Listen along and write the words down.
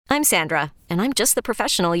I'm Sandra, and I'm just the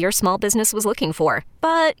professional your small business was looking for.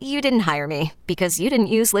 But you didn't hire me because you didn't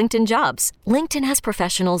use LinkedIn Jobs. LinkedIn has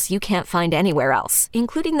professionals you can't find anywhere else,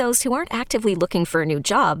 including those who aren't actively looking for a new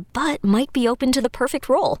job, but might be open to the perfect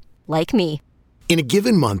role, like me. In a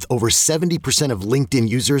given month, over 70% of LinkedIn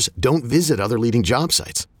users don't visit other leading job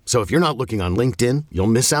sites. So if you're not looking on LinkedIn, you'll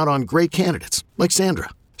miss out on great candidates like Sandra.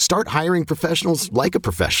 Start hiring professionals like a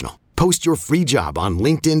professional. Post your free job on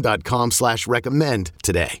linkedin.com/recommend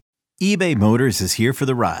today. eBay Motors is here for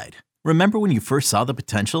the ride. Remember when you first saw the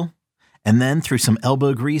potential? And then through some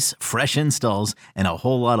elbow grease, fresh installs, and a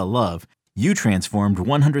whole lot of love, you transformed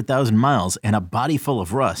 100,000 miles and a body full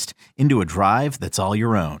of rust into a drive that's all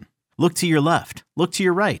your own. Look to your left. Look to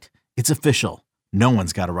your right. It's official. No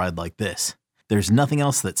one's got a ride like this. There's nothing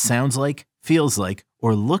else that sounds like, feels like,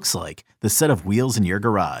 or looks like the set of wheels in your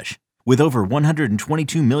garage. With over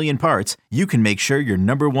 122 million parts, you can make sure your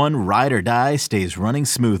number one ride or die stays running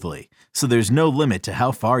smoothly. So there's no limit to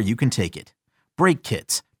how far you can take it. Brake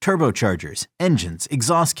kits, turbochargers, engines,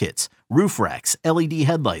 exhaust kits, roof racks, LED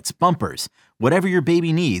headlights, bumpers, whatever your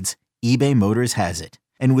baby needs, eBay Motors has it.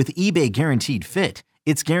 And with eBay Guaranteed Fit,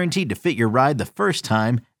 it's guaranteed to fit your ride the first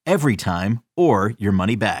time, every time, or your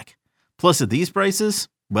money back. Plus at these prices,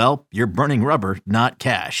 well, you're burning rubber, not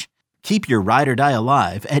cash. Keep your ride or die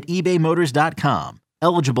alive at ebaymotors.com.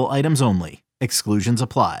 Eligible items only. Exclusions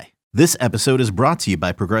apply. This episode is brought to you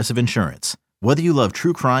by Progressive Insurance. Whether you love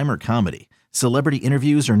true crime or comedy, celebrity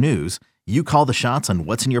interviews or news, you call the shots on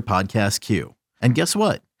what's in your podcast queue. And guess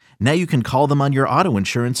what? Now you can call them on your auto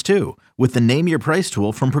insurance too with the Name Your Price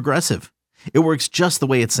tool from Progressive. It works just the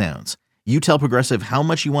way it sounds. You tell Progressive how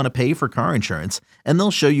much you want to pay for car insurance, and they'll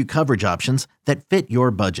show you coverage options that fit your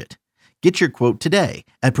budget. Get your quote today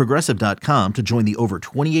at Progressive.com to join the over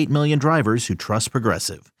 28 million drivers who trust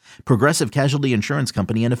Progressive. Progressive Casualty Insurance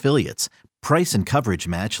Company and Affiliates. Price and coverage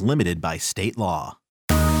match limited by state law.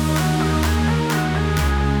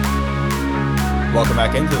 Welcome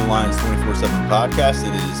back into the Lions 24/7 podcast.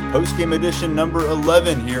 It is postgame edition number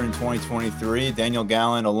 11 here in 2023. Daniel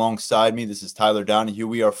Gallen alongside me. This is Tyler Donahue.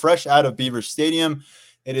 We are fresh out of Beaver Stadium.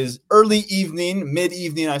 It is early evening,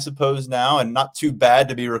 mid-evening, I suppose now, and not too bad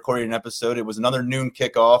to be recording an episode. It was another noon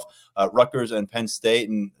kickoff, Rutgers and Penn State,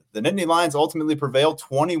 and the Nittany Lions ultimately prevailed.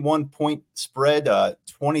 21-point spread,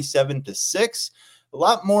 27-6. A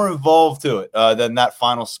lot more involved to it than that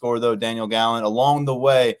final score, though, Daniel Gallen. Along the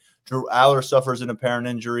way, Drew Allar suffers an apparent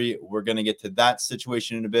injury. We're going to get to that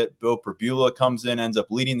situation in a bit. Bill Prabula comes in, ends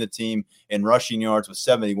up leading the team in rushing yards with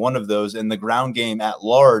 71 of those, and the ground game at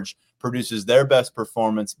large produces their best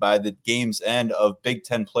performance by the game's end of Big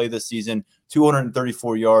Ten play this season,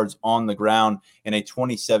 234 yards on the ground in a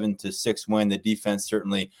 27-6 win. The defense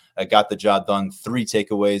certainly got the job done. 3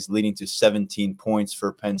 takeaways leading to 17 points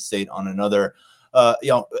for Penn State on another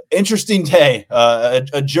interesting day,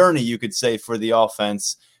 a journey, you could say, for the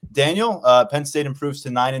offense. Daniel, Penn State improves to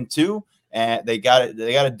 9-2, and they got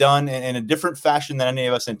it done in a different fashion than any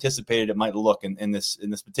of us anticipated it might look in this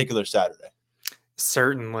particular Saturday.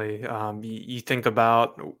 Certainly. You think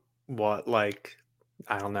about what, I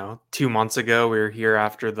don't know, 2 months ago, we were here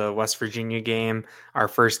after the West Virginia game, our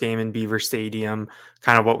first game in Beaver Stadium,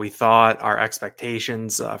 kind of what we thought, our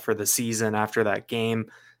expectations for the season after that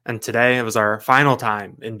game. And today it was our final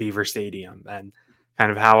time in Beaver Stadium, and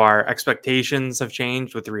kind of how our expectations have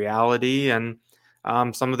changed with reality and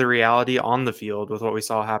some of the reality on the field with what we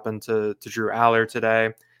saw happen to Drew Allar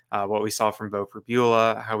today, what we saw from Bo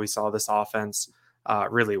Prabula, how we saw this offense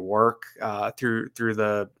really work through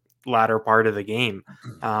the latter part of the game.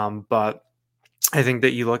 But I think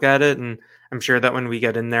that you look at it, and I'm sure that when we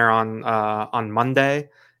get in there on Monday,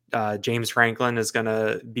 James Franklin is going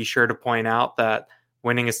to be sure to point out that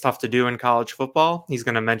winning is tough to do in college football. He's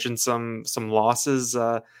going to mention some losses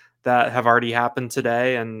that have already happened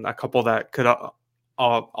today, and a couple that could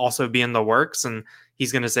also be in the works. And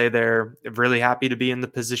he's going to say they're really happy to be in the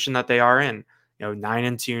position that they are in.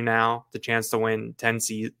 9-2 now, the chance to win 10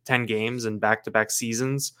 games in back-to-back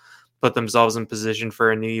seasons, put themselves in position for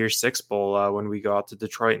a New Year's Six Bowl when we go out to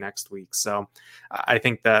Detroit next week. So I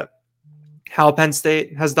think that how Penn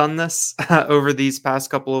State has done this over these past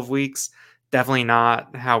couple of weeks, definitely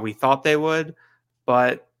not how we thought they would,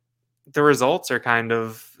 but the results are kind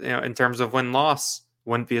of, in terms of win-loss,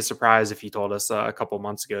 wouldn't be a surprise if you told us a couple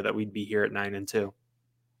months ago that we'd be here at 9-2.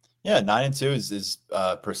 Yeah, 9-2 is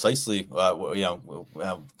precisely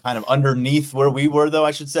kind of underneath where we were, though.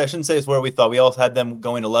 I shouldn't say it's where we thought. We all had them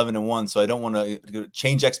going 11-1, so I don't want to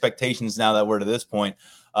change expectations now that we're to this point.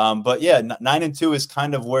 But yeah, 9-2 is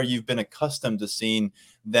kind of where you've been accustomed to seeing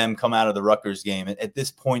them come out of the Rutgers game at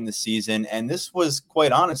this point in the season. And this was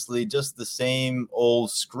quite honestly just the same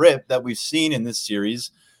old script that we've seen in this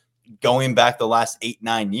series going back the last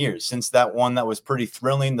 8-9 years since that one that was pretty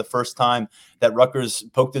thrilling. The first time that Rutgers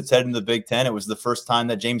poked its head in the Big Ten, it was the first time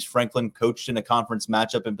that James Franklin coached in a conference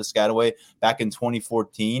matchup in Piscataway back in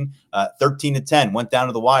 2014. 13-10 went down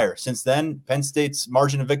to the wire. Since then, Penn State's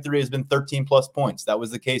margin of victory has been 13 plus points. That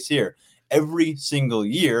was the case here. Every single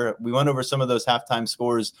year, we went over some of those halftime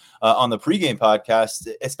scores on the pregame podcast,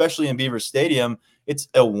 especially in Beaver Stadium. It's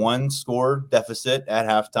a 1-score deficit at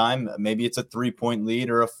halftime. Maybe it's a 3-point lead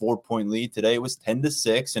or a 4-point lead. Today it was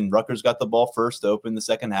 10-6, and Rutgers got the ball first to open the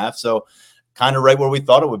second half. So kind of right where we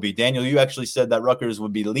thought it would be. Daniel, you actually said that Rutgers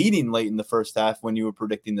would be leading late in the first half when you were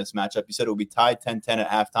predicting this matchup. You said it would be tied 10-10 at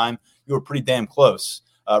halftime. You were pretty damn close.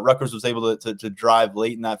 Rutgers was able to drive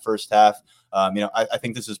late in that first half. I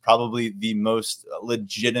think this is probably the most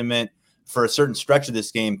legitimate, for a certain stretch of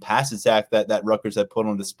this game, pass attack that Rutgers had put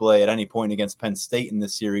on display at any point against Penn State in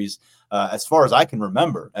this series, as far as I can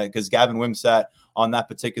remember, because Gavin Wimsatt on that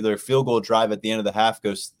particular field goal drive at the end of the half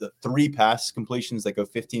goes the 3 pass completions that go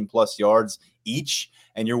 15 plus yards each.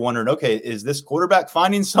 And you're wondering, okay, is this quarterback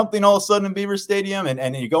finding something all of a sudden in Beaver Stadium?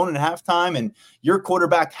 And you're going into halftime and your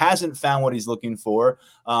quarterback hasn't found what he's looking for.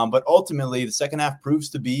 But ultimately, the second half proves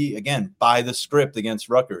to be, again, by the script against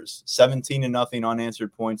Rutgers. 17-0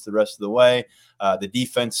 unanswered points the rest of the way. The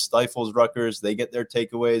defense stifles Rutgers. They get their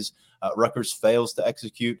takeaways. Rutgers fails to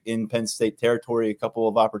execute in Penn State territory, a couple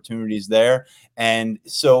of opportunities there. And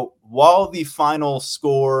so while the final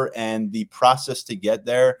score and the process to get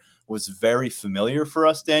there was very familiar for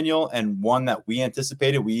us, Daniel, and one that we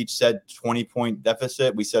anticipated. We each said 20-point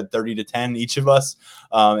deficit. We said 30-10, each of us.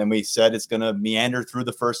 And we said it's going to meander through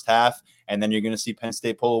the first half, and then you're going to see Penn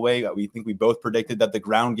State pull away. We think we both predicted that the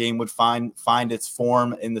ground game would find its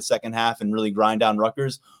form in the second half and really grind down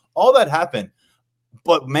Rutgers. All that happened.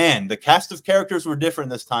 But, man, the cast of characters were different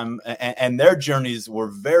this time, and their journeys were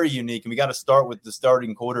very unique. And we got to start with the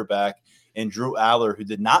starting quarterback in Drew Allar, who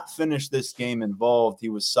did not finish this game involved. He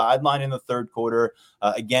was sidelined in the third quarter,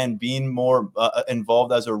 again, being more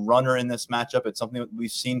involved as a runner in this matchup. It's something that we've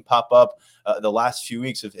seen pop up the last few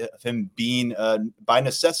weeks of him being, by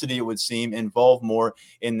necessity, it would seem, involved more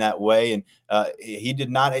in that way. And he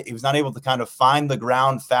was not able to kind of find the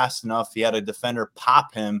ground fast enough. He had a defender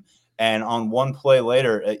pop him. And on one play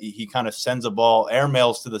later, he kind of sends a ball,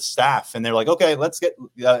 airmails to the staff. And they're like, okay, let's get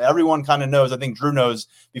everyone kind of knows. I think Drew knows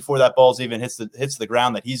before that ball's even hits the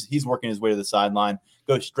ground that he's working his way to the sideline,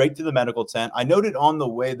 goes straight to the medical tent. I noted on the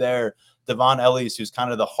way there, Devon Ellis, who's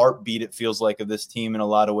kind of the heartbeat, it feels like, of this team in a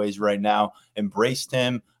lot of ways right now, embraced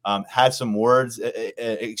him, had some words,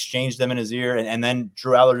 exchanged them in his ear. And then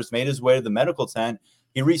Drew Allar just made his way to the medical tent.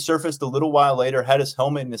 He resurfaced a little while later, had his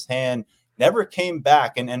helmet in his hand, never came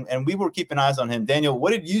back, and we were keeping eyes on him. Daniel, what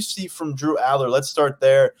did you see from Drew Allar? Let's start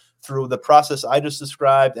there through the process I just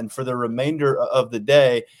described and for the remainder of the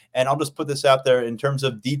day. And I'll just put this out there in terms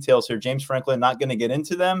of details here. James Franklin, not going to get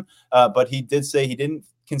into them, but he did say he didn't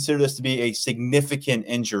consider this to be a significant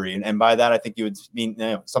injury. And by that, I think you would mean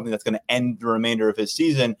something that's going to end the remainder of his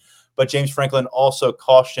season. But James Franklin also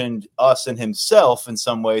cautioned us and himself in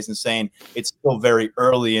some ways and saying it's still very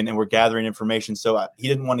early and we're gathering information. So he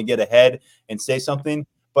didn't want to get ahead and say something.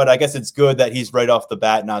 But I guess it's good that he's right off the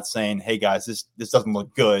bat not saying, hey, guys, this doesn't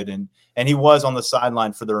look good. And he was on the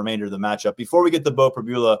sideline for the remainder of the matchup. Before we get to Bo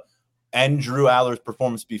Prabula and Drew Allar's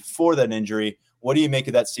performance before that injury, what do you make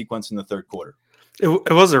of that sequence in the third quarter?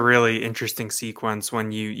 It was a really interesting sequence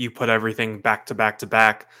when you put everything back to back to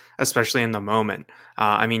back, especially in the moment.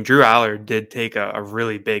 Drew Allar did take a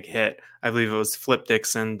really big hit. I believe it was Flip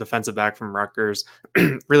Dixon, defensive back from Rutgers,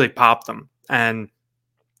 really popped them. And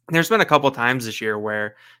there's been a couple times this year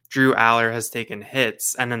where Drew Allar has taken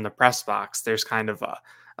hits, and in the press box, there's kind of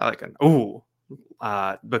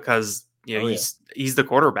because he's the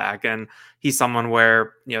quarterback, and he's someone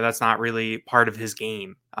where that's not really part of his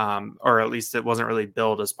game, or at least it wasn't really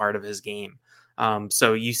billed as part of his game.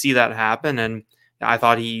 So you see that happen, and I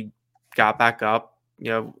thought he got back up.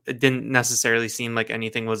 It didn't necessarily seem like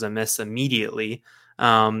anything was amiss immediately,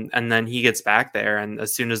 and then he gets back there, and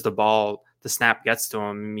as soon as the snap gets to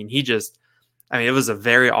him, it was a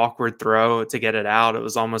very awkward throw to get it out. It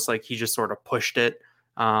was almost like he just sort of pushed it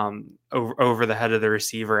over the head of the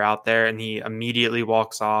receiver out there, and he immediately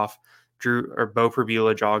walks off. Bo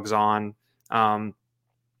Prabula jogs on.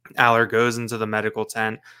 Allar goes into the medical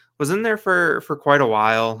tent. Was in there for quite a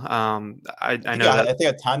while. I know. I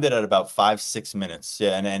think I timed it at about 5-6 minutes.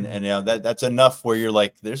 Yeah, and that's enough where you're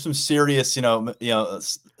like, there's some serious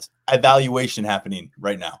evaluation happening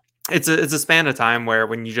right now. it's a span of time where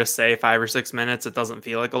when you just say 5 or 6 minutes, it doesn't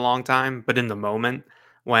feel like a long time. But in the moment,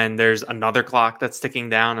 when there's another clock that's ticking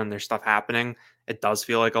down and there's stuff happening, it does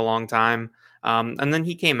feel like a long time. And then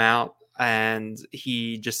he came out and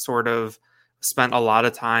he just sort of spent a lot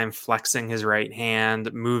of time flexing his right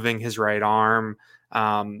hand, moving his right arm,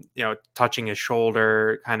 touching his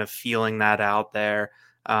shoulder, kind of feeling that out there.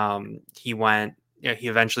 He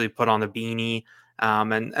eventually put on the beanie,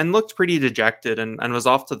 and looked pretty dejected and was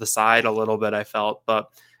off to the side a little bit, I felt,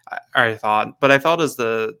 but I felt as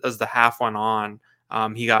the half went on,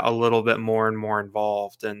 he got a little bit more and more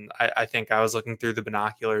involved. And I think I was looking through the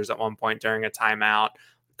binoculars at one point during a timeout,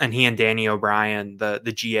 and he and Danny O'Brien,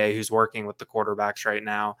 the GA who's working with the quarterbacks right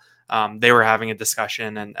now, they were having a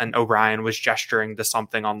discussion, and O'Brien was gesturing to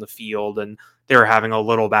something on the field, and they were having a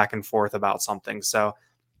little back and forth about something. So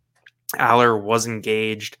Allar was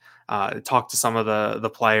engaged, talked to some of the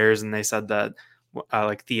players, and they said that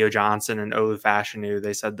like Theo Johnson and Olu Fashanu,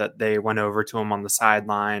 they said that they went over to him on the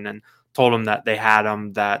sideline and told him that they had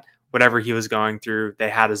him, that whatever he was going through, they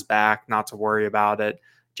had his back, not to worry about it.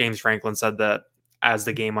 James Franklin said that as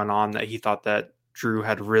the game went on, that he thought that Drew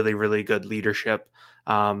had really, really good leadership.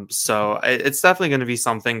 So it's definitely going to be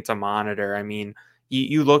something to monitor. I mean,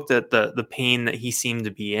 you looked at the pain that he seemed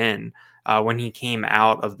to be in when he came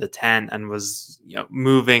out of the tent and was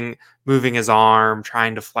moving his arm,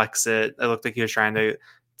 trying to flex it. It looked like he was trying to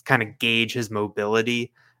kind of gauge his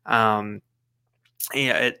mobility. It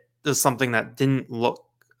was something that didn't look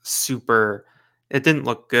it didn't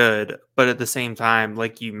look good, but at the same time,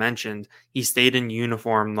 like you mentioned, he stayed in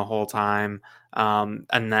uniform the whole time. And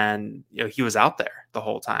then, he was out there the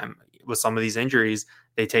whole time. With some of these injuries,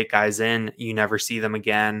 they take guys in, you never see them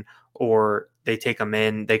again, or they take them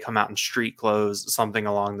in, they come out in street clothes, something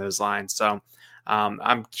along those lines. So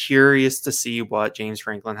I'm curious to see what James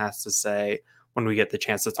Franklin has to say when we get the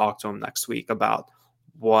chance to talk to him next week about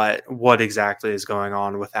what exactly is going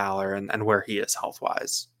on with Allar and where he is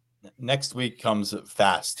health-wise. Next week comes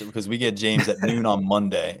fast because we get James at noon on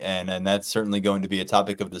Monday, and that's certainly going to be a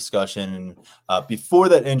topic of discussion. Before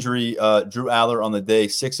that injury, Drew Allar on the day,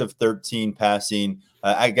 6 of 13 passing.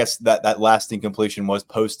 I guess that last incompletion was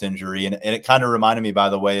post-injury, and it kind of reminded me, by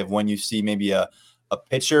the way, of when you see maybe a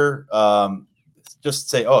pitcher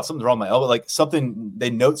just say, "Oh, something's wrong with my elbow," like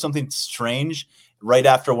they note something strange right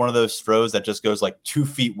after one of those throws that just goes like 2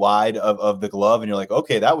 feet wide of the glove. And you're like,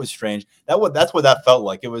 okay, that was strange. That's what that felt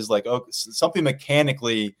like. It was like, oh, something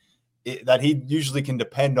mechanically that he usually can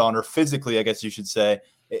depend on, or physically, I guess you should say,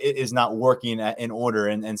 it is not working in order.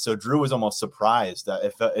 And so Drew was almost surprised.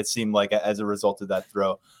 It seemed like as a result of that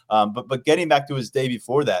throw. But getting back to his day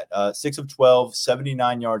before that, 6 of 12,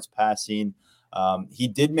 79 yards passing. He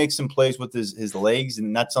did make some plays with his legs,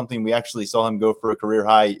 and that's something we actually saw him go for a career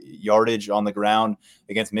high yardage on the ground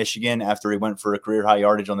against Michigan after he went for a career high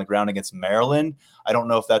yardage on the ground against Maryland. I don't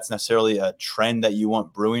know if that's necessarily a trend that you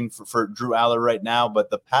want brewing for Drew Allar right now, but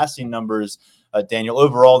the passing numbers, Daniel,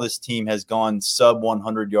 overall, this team has gone sub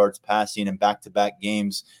 100 yards passing in back-to-back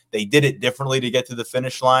games. They did it differently to get to the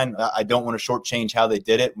finish line. I don't want to shortchange how they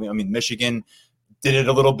did it. I mean, Michigan did it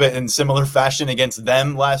a little bit in similar fashion against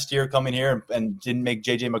them last year, coming here and didn't make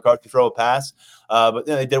J.J. McCarthy throw a pass. But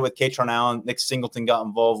they did it with Katron Allen. Nick Singleton got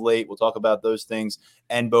involved late. We'll talk about those things.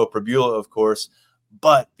 And Bo Prabula, of course.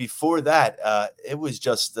 But before that, it was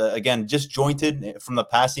just, again, disjointed from the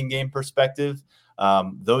passing game perspective.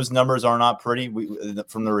 Those numbers are not pretty.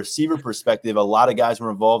 From the receiver perspective, a lot of guys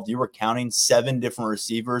were involved. You were counting 7 different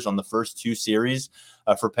receivers on the first 2 series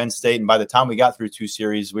for Penn State. And by the time we got through 2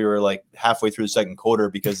 series, we were like halfway through the second quarter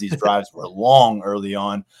because these drives were long early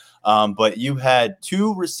on. But you had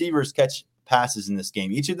 2 receivers catch passes in this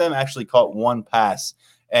game. Each of them actually caught 1 pass.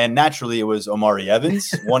 And naturally, it was Omari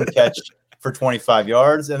Evans, 1 catch for 25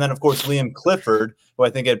 yards. And then, of course, Liam Clifford, who I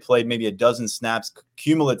think had played maybe a dozen snaps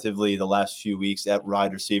cumulatively the last few weeks at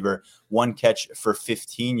wide receiver, 1 catch for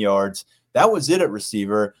 15 yards. That was it at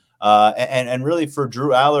receiver. And really for Drew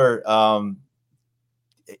Allar,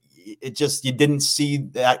 it just, you didn't see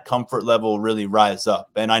that comfort level really rise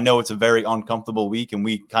up. And I know it's a very uncomfortable week, and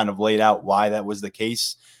we kind of laid out why that was the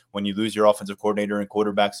case. When you lose your offensive coordinator and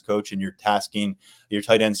quarterbacks coach, and you're tasking your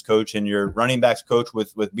tight ends coach and your running backs coach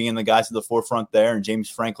with being the guys at the forefront there, and James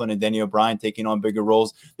Franklin and Danny O'Brien taking on bigger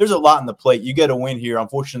roles, there's a lot on the plate. You get a win here.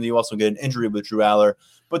 Unfortunately, you also get an injury with Drew Allar,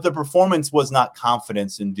 but the performance was not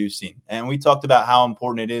confidence-inducing. And we talked about how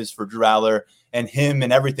important it is for Drew Allar and him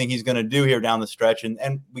and everything he's going to do here down the stretch.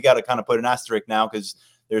 And we got to kind of put an asterisk now because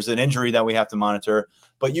there's an injury that we have to monitor.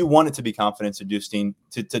 But you want it to be confidence-inducing,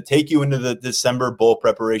 to take you into the December bowl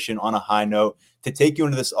preparation on a high note, to take you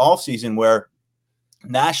into this offseason where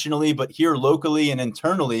nationally, but here locally and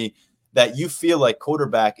internally, that you feel like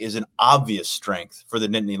quarterback is an obvious strength for the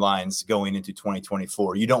Nittany Lions going into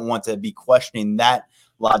 2024. You don't want to be questioning that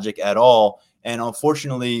logic at all. And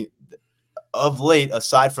unfortunately, of late,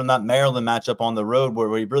 aside from that Maryland matchup on the road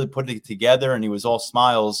where he really put it together and he was all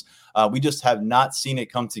smiles, we just have not seen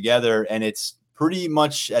it come together. And it's pretty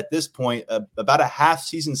much at this point about a half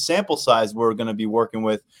season sample size we're going to be working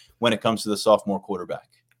with when it comes to the sophomore quarterback.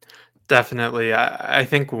 Definitely. I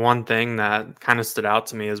think one thing that kind of stood out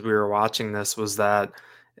to me as we were watching this was that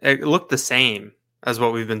it looked the same as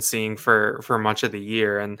what we've been seeing for much of the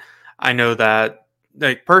year. And I know that,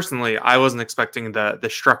 like, personally, I wasn't expecting the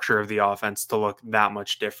structure of the offense to look that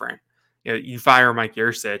much different. You fire Mike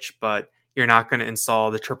Yurcich, but you're not going to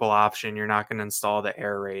install the triple option. You're not going to install the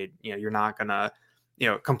air raid. You're not going to,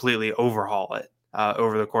 completely overhaul it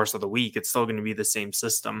over the course of the week. It's still going to be the same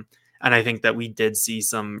system. And I think that we did see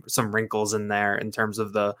some wrinkles in there in terms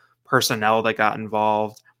of the personnel that got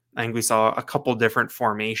involved. I think we saw a couple different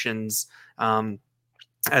formations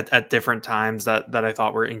at different times that I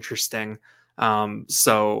thought were interesting.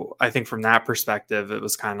 So I think from that perspective, it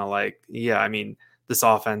was kind of like, this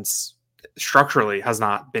offense structurally has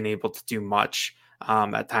not been able to do much.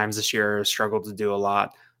 At times this year, has struggled to do a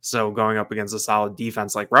lot. So going up against a solid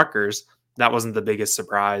defense like Rutgers, that wasn't the biggest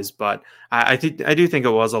surprise, but I do think it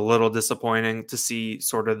was a little disappointing to see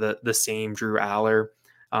sort of the same Drew Allar.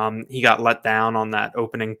 He got let down on that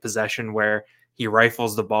opening possession where he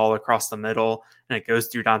rifles the ball across the middle and it goes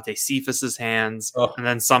through Dante Cephas's hands and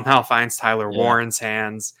then somehow finds Tyler Warren's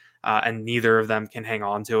hands, and neither of them can hang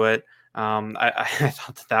on to it. I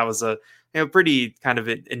thought that was a pretty kind of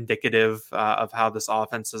indicative of how this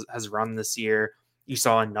offense has run this year. You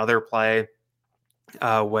saw another play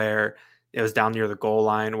where it was down near the goal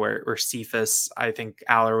line where Cephas, I think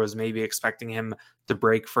Allar was maybe expecting him to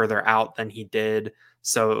break further out than he did.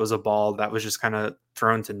 So it was a ball that was just kind of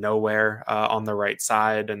thrown to nowhere on the right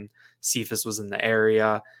side, and Cephas was in the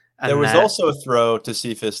area. And there was also a throw to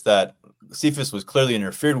Cephas that Cephas was clearly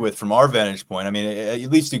interfered with from our vantage point. I mean, at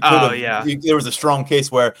least you could have. There was a strong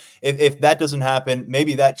case where if that doesn't happen,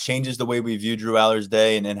 maybe that changes the way we view Drew Allar's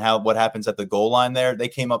day and what happens at the goal line there. They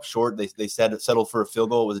came up short. They settled for a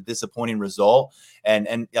field goal. It was a disappointing result.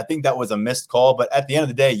 And I think that was a missed call. But at the end of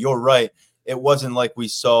the day, you're right. It wasn't like we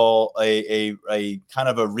saw a kind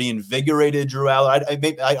of a reinvigorated Drew Allar.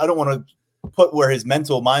 I don't want to put where his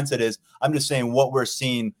mental mindset is. I'm just saying what we're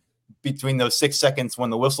seeing between those 6 seconds when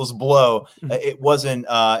the whistles blow, it wasn't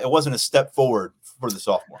a step forward for the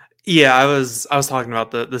sophomore. Yeah, I was talking about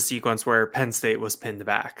the sequence where Penn State was pinned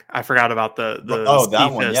back. I forgot about the that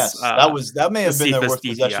Cephas, one. Yes, that may have been their worst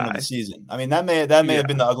possession of the season. I mean, that may have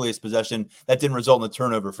been the ugliest possession that didn't result in a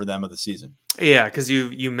turnover for them of the season. Yeah, because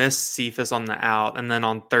you missed Cephas on the out, and then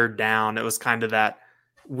on third down, it was kind of that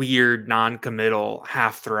weird non-committal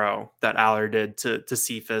half throw that Allar did to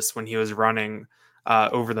Cephas when he was running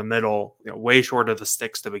over the middle, way short of the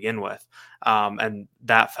sticks to begin with. And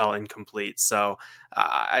that fell incomplete. So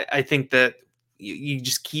I think that you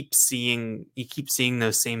just keep seeing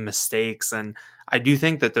those same mistakes. And I do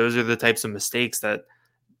think that those are the types of mistakes that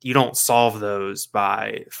you don't solve those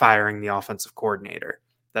by firing the offensive coordinator,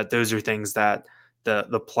 that those are things that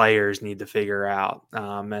the players need to figure out.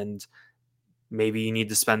 And maybe you need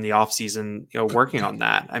to spend the offseason, working on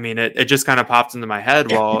that. I mean, it just kind of popped into my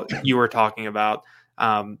head while you were talking about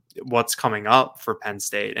what's coming up for Penn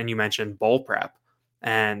State. And you mentioned bowl prep.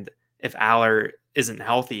 And if Allar isn't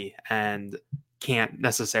healthy and can't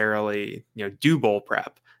necessarily, do bowl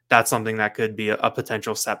prep, that's something that could be a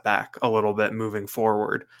potential setback a little bit moving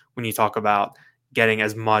forward when you talk about getting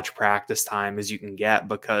as much practice time as you can get,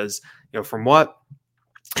 because, from what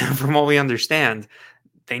we understand,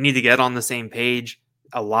 they need to get on the same page.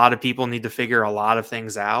 A lot of people need to figure a lot of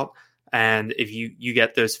things out. And if you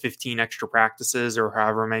get those 15 extra practices or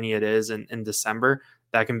however many it is in December,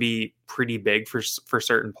 that can be pretty big for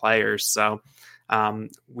certain players. So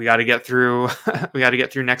we got to get through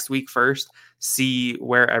next week first, see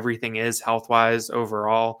where everything is health-wise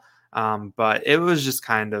overall. But it was just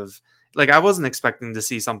kind of like, I wasn't expecting to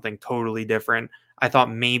see something totally different. I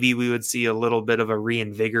thought maybe we would see a little bit of a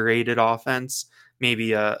reinvigorated offense,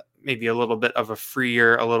 maybe a little bit of a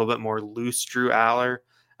freer, a little bit more loose Drew Allar.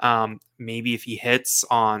 Maybe if he hits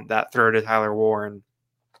on that throw to Tyler Warren,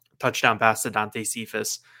 touchdown pass to Dante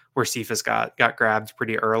Cephas, where Cephas got grabbed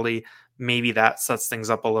pretty early, maybe that sets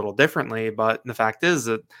things up a little differently. But the fact is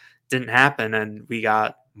it didn't happen, and we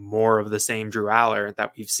got more of the same Drew Allar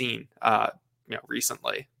that we've seen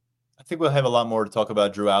recently. I think we'll have a lot more to talk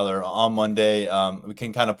about Drew Allar on Monday. We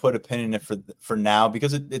can kind of put a pin in it for now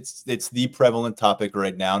because it's the prevalent topic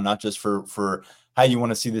right now, not just for how you want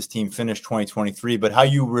to see this team finish 2023, but how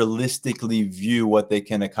you realistically view what they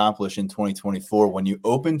can accomplish in 2024 when you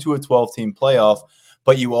open to a 12-team playoff,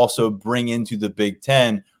 but you also bring into the Big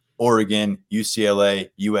Ten Oregon,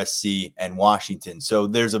 UCLA, USC, and Washington. So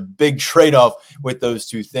there's a big trade-off with those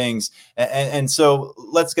two things. And so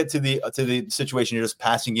let's get to the situation here, just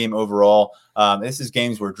passing game overall. This is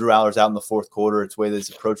games where Drew Allar's out in the fourth quarter. It's the way that's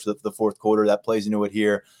approached the fourth quarter that plays into it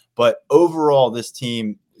here. But overall, this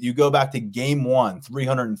team, you go back to game one,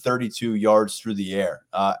 332 yards through the air,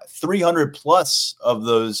 300 plus of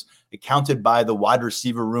those accounted by the wide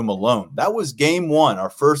receiver room alone. That was game one,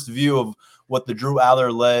 our first view of what the Drew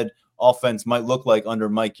Allar-led offense might look like under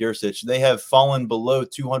Mike Yurcich. They have fallen below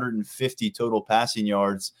 250 total passing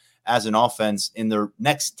yards as an offense in their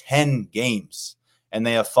next 10 games, and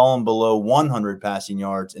they have fallen below 100 passing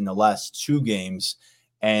yards in the last 2 games.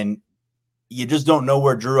 And you just don't know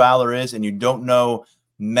where Drew Allar is, and you don't know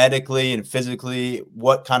medically and physically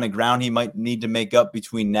what kind of ground he might need to make up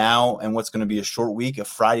between now and what's going to be a short week, a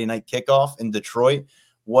Friday night kickoff in Detroit.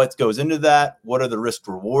 What goes into that? What are the risk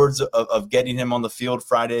rewards of getting him on the field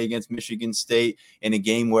Friday against Michigan State in a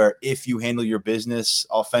game where if you handle your business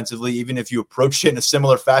offensively, even if you approach it in a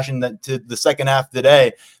similar fashion that to the second half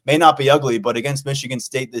today, may not be ugly, but against Michigan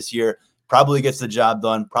State this year, probably gets the job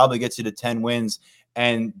done, probably gets you to 10 wins.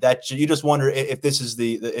 And that you just wonder if this is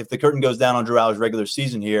if the curtain goes down on Drew Allar's regular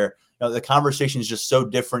season here. The conversation is just so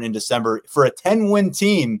different in December for a 10-win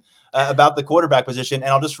team about the quarterback position.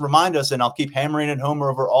 And I'll just remind us, and I'll keep hammering it home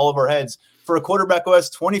over all of our heads, for a quarterback who has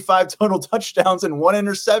 25 total touchdowns and 1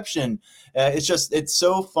 interception. It's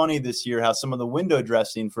so funny this year how some of the window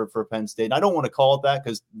dressing for Penn State, and I don't want to call it that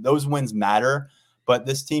because those wins matter, but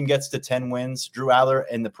this team gets to 10 wins. Drew Allar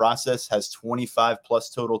in the process has 25 plus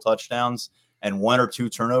total touchdowns and 1 or 2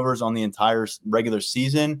 turnovers on the entire regular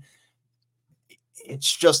season.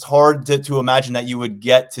 It's just hard to imagine that you would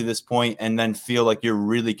get to this point and then feel like you're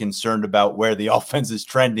really concerned about where the offense is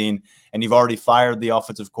trending, and you've already fired the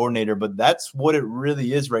offensive coordinator. But that's what it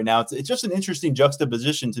really is right now. It's just an interesting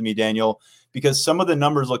juxtaposition to me, Daniel, because some of the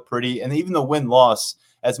numbers look pretty, and even the win-loss,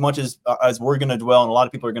 as much as we're going to dwell, and a lot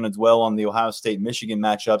of people are going to dwell on the Ohio State-Michigan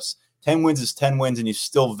matchups, 10 wins is 10 wins, and you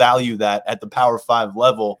still value that at the Power 5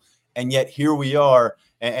 level. And yet here we are,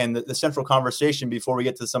 and the central conversation before we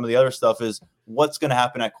get to some of the other stuff is what's going to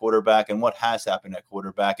happen at quarterback and what has happened at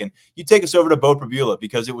quarterback. And you take us over to Bo Pribula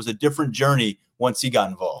because it was a different journey once he got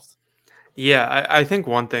involved. Yeah, I think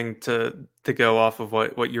one thing to go off of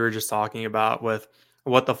what you were just talking about with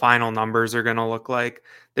what the final numbers are going to look like,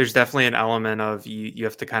 there's definitely an element of you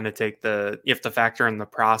have to kind of you have to factor in the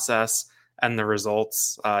process and the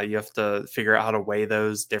results. You have to figure out how to weigh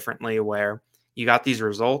those differently, where you got these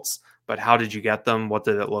results, but how did you get them? What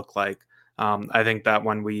did it look like? I think that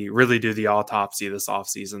when we really do the autopsy this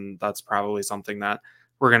offseason, that's probably something that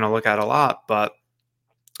we're going to look at a lot. But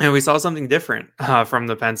we saw something different from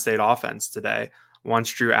the Penn State offense today. Once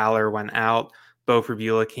Drew Allar went out, Bo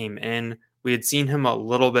Pribula came in. We had seen him a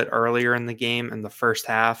little bit earlier in the game in the first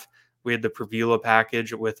half. We had the Pribula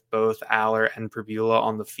package with both Allar and Pribula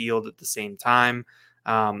on the field at the same time.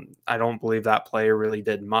 I don't believe that play really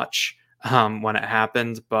did much when it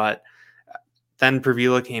happened, but then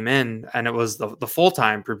Pribula came in and it was the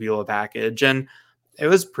full-time Pribula package, and it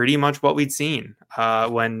was pretty much what we'd seen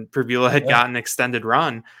when Pribula had gotten extended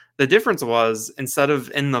run. The difference was, instead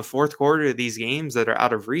of in the fourth quarter of these games that are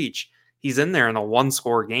out of reach, he's in there in a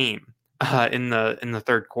 1-score game in the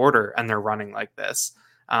third quarter, and they're running like this.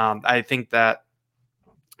 I think that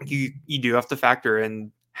you do have to factor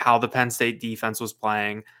in how the Penn State defense was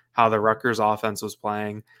playing, how the Rutgers offense was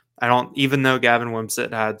playing. Even though Gavin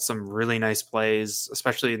Wimsatt had some really nice plays,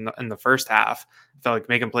 especially in the first half, I felt like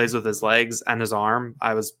making plays with his legs and his arm.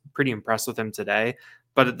 I was pretty impressed with him today,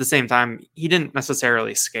 but at the same time, he didn't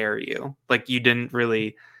necessarily scare you. Like, you didn't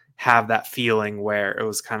really have that feeling where it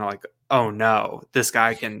was kind of like, oh no, this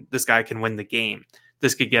guy can win the game.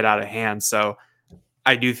 This could get out of hand. So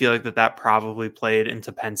I do feel like that probably played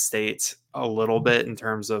into Penn State a little bit in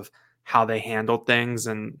terms of how they handled things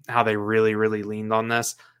and how they really, really leaned on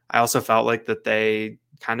this. I also felt like that they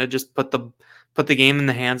kind of just put the game in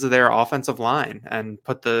the hands of their offensive line and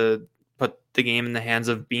put the game in the hands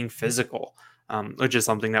of being physical, which is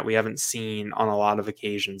something that we haven't seen on a lot of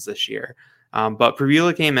occasions this year. But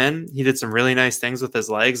Pribula came in. He did some really nice things with his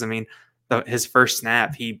legs. I mean, his first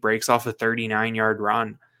snap, he breaks off a 39-yard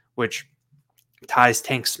run, which ties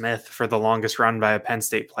Tank Smith for the longest run by a Penn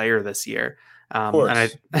State player this year. Of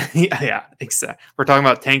course. And yeah, exactly. We're talking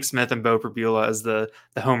about Tank Smith and Bo Pribula as the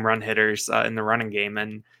home run hitters in the running game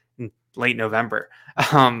in late November.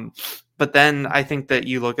 But then I think that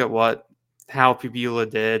you look at how Pribula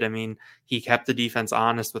did. I mean, he kept the defense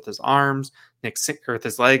honest with his arms, with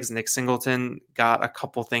his legs. Nick Singleton got a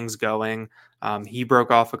couple things going. He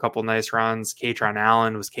broke off a couple nice runs. Katron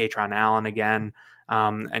Allen was Katron Allen again.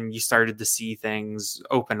 And you started to see things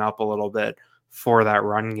open up a little bit for that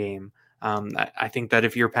run game. I think that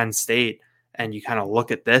if you're Penn State and you kind of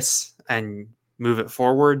look at this and move it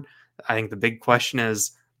forward, I think the big question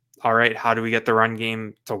is, all right, how do we get the run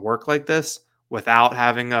game to work like this without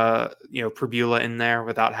having Pribula in there,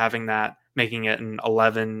 without having that, making it an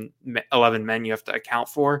 11 men you have to account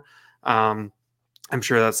for. I'm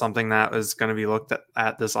sure that's something that is going to be looked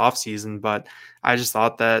at this offseason, but I just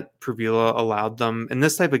thought that Pribula allowed them in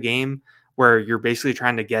this type of game where you're basically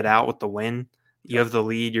trying to get out with the win. You have the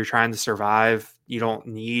lead, you're trying to survive. You don't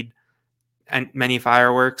need many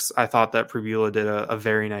fireworks. I thought that Pribula did a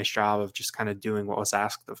very nice job of just kind of doing what was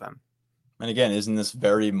asked of him. And again, isn't this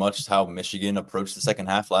very much how Michigan approached the second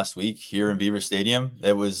half last week here in Beaver Stadium?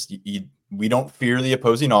 It was we don't fear the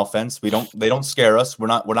opposing offense. They don't scare us. We're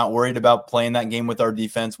not worried about playing that game with our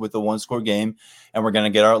defense with a one-score game, and we're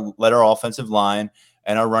going to let our offensive line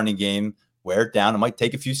and our running game wear it down. It might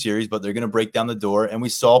take a few series, but they're going to break down the door. And we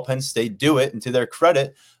saw Penn State do it. And to their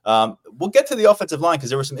credit, we'll get to the offensive line because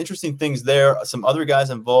there were some interesting things there. Some other guys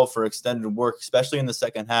involved for extended work, especially in the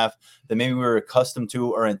second half, that maybe we were accustomed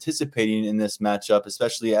to or anticipating in this matchup,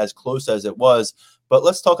 especially as close as it was. But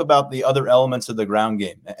let's talk about the other elements of the ground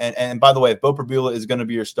game. And by the way, if Bo Pribula is going to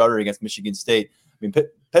be your starter against Michigan State, I mean,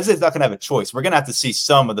 Penn State's not going to have a choice. We're going to have to see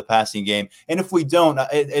some of the passing game. And if we don't,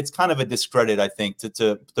 it's kind of a discredit, I think,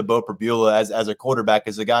 to Bo Pribula as a quarterback,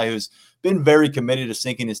 as a guy who's been very committed to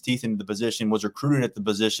sinking his teeth into the position, was recruited at the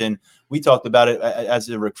position. We talked about it as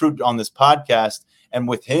a recruit on this podcast and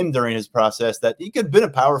with him during his process that he could have been a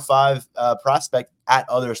Power 5 prospect at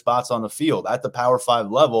other spots on the field, at the Power 5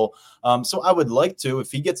 level. So I would like to, if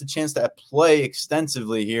he gets a chance to play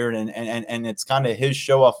extensively here and it's kind of his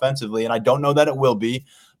show offensively, and I don't know that it will be,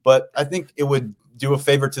 but I think it would do a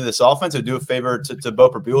favor to this offense, or do a favor to Bo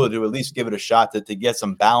Pribula to at least give it a shot to get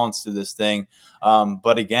some balance to this thing.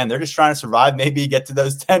 But again, they're just trying to survive, maybe get to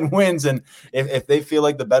those 10 wins. And if they feel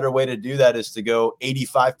like the better way to do that is to go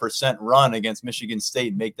 85% run against Michigan State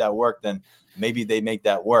and make that work, then maybe they make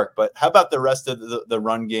that work. But how about the rest of the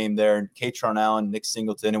run game there? And Katron Allen, Nick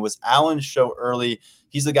Singleton. It was Allen's show early.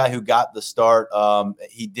 He's the guy who got the start.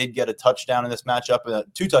 He did get a touchdown in this matchup,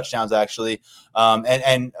 2 touchdowns actually.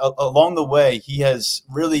 And along the way, he has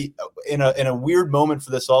really, in a weird moment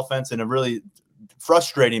for this offense, and a really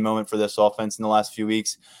frustrating moment for this offense in the last few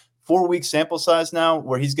weeks, 4-week sample size now,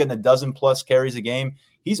 where he's getting a dozen plus carries a game.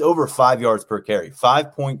 He's over 5 yards per carry,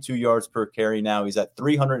 5.2 yards per carry now. He's at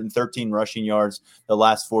 313 rushing yards the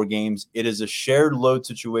last 4 games. It is a shared load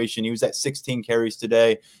situation. He was at 16 carries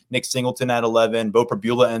today. Nick Singleton at 11. Bo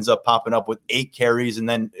Pribula ends up popping up with 8 carries. And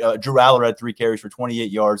then Drew Allar had 3 carries for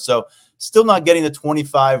 28 yards. So still not getting the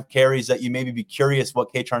 25 carries that you maybe be curious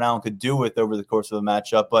what Katron Allen could do with over the course of a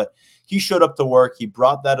matchup. But he showed up to work. He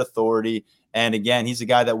brought that authority. And again, he's a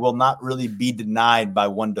guy that will not really be denied by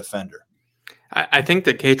one defender. I think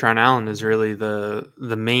that Katron Allen is really the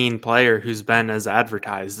main player who's been as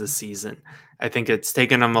advertised this season. I think it's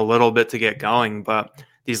taken him a little bit to get going, but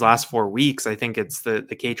these last 4 weeks, I think it's the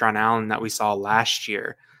Katron Allen that we saw last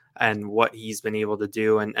year and what he's been able to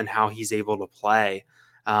do and how he's able to play.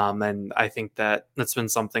 And I think that that's been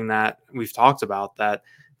something that we've talked about, that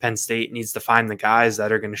Penn State needs to find the guys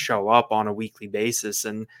that are going to show up on a weekly basis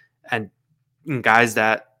and guys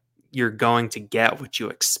that you're going to get what you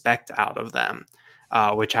expect out of them,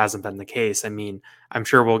 which hasn't been the case. I mean, I'm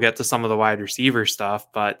sure we'll get to some of the wide receiver stuff,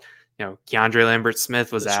 but Keandre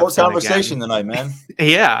Lambert-Smith was absent. Short conversation tonight, man.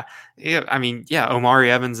 Yeah. I mean, Omari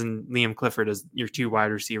Evans and Liam Clifford as your 2 wide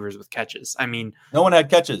receivers with catches. I mean, no one had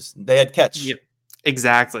catches. They had catch. Yeah,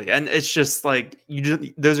 exactly. And it's just like,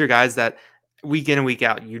 those are guys that week in and week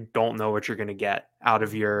out, you don't know what you're going to get out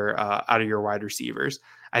of your wide receivers.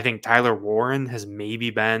 I think Tyler Warren has maybe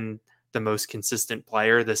been the most consistent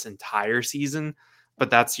player this entire season, but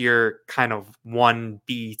that's your kind of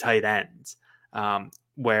 1B tight end.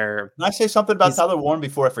 Where can I say something about Tyler Warren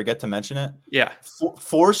before I forget to mention it? Yeah.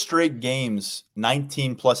 4 straight games,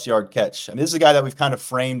 19 plus yard catch. I mean, this is a guy that we've kind of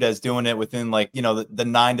framed as doing it within the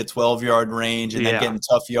 9 to 12 yard range and then getting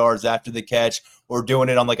tough yards after the catch, or doing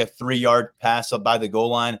it on like a 3-yard pass up by the goal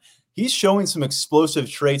line. He's showing some explosive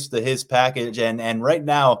traits to his package. And right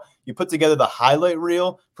now you put together the highlight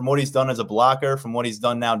reel from what he's done as a blocker, from what he's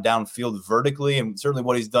done now downfield vertically, and certainly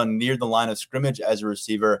what he's done near the line of scrimmage as a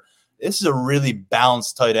receiver. This is a really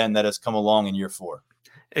balanced tight end that has come along in year 4.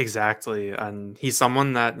 Exactly. And he's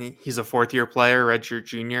someone that he's a 4th-year player, redshirt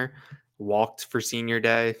junior, walked for senior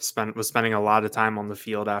day, was spending a lot of time on the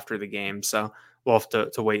field after the game. So we'll have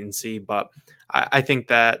to wait and see. But I think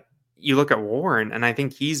that you look at Warren, and I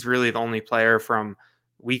think he's really the only player from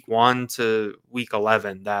week 1 to week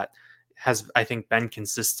 11 that has, I think, been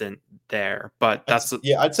consistent there. But I'd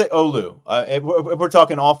say Olu. If we're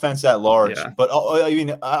talking offense at large, but I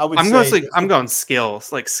mean, I'm going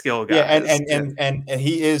skills, like skill guys. Yeah, and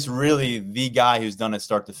he is really the guy who's done it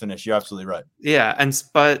start to finish. You're absolutely right. Yeah,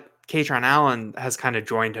 but Kaytron Allen has kind of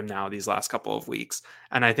joined him now these last couple of weeks,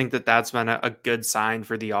 and I think that that's been a good sign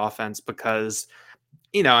for the offense because,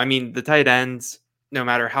 I mean, the tight ends, no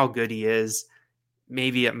matter how good he is,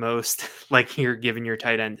 maybe at most, like you're giving your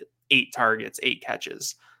tight end 8 targets, 8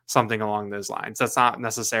 catches, something along those lines. That's not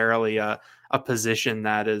necessarily a position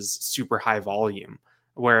that is super high volume,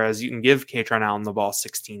 whereas you can give Kaytron Allen the ball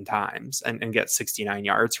 16 times and get 69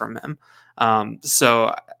 yards from him.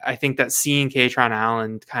 So I think that seeing Kaytron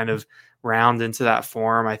Allen kind of round into that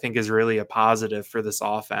form, I think is really a positive for this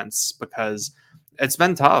offense because it's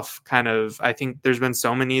been tough. I think there's been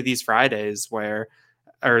so many of these Fridays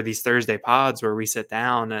or these Thursday pods where we sit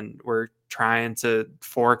down and we're trying to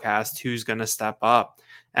forecast who's going to step up.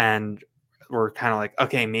 And we're kind of like,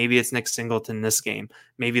 okay, maybe it's Nick Singleton this game.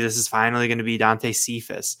 Maybe this is finally going to be Dante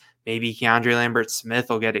Cephas. Maybe Keandre Lambert-Smith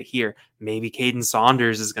will get it here. Maybe Caden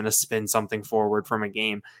Saunders is going to spin something forward from a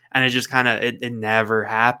game. And it just it never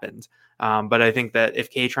happened. But I think that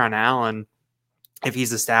if Kaytron Allen, if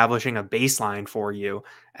he's establishing a baseline for you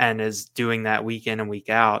and is doing that week in and week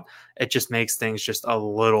out, it just makes things just a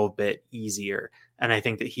little bit easier. And I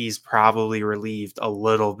think that he's probably relieved a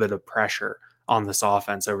little bit of pressure on this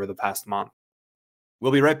offense over the past month.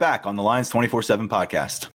 We'll be right back on the Lions 24/7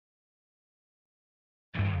 podcast.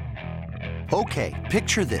 Okay,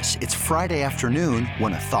 picture this. It's Friday afternoon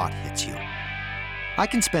when a thought hits you. I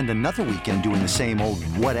can spend another weekend doing the same old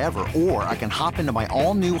whatever, or I can hop into my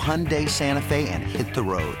all-new Hyundai Santa Fe and hit the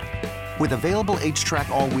road. With available H-Track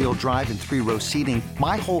all-wheel drive and 3-row seating,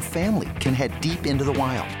 my whole family can head deep into the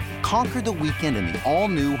wild. Conquer the weekend in the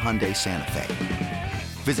all-new Hyundai Santa Fe.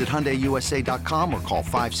 Visit HyundaiUSA.com or call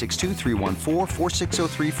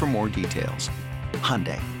 562-314-4603 for more details.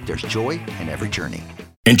 Hyundai, there's joy in every journey.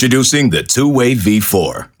 Introducing the Two-Way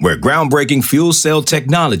V4, where groundbreaking fuel cell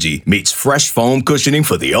technology meets fresh foam cushioning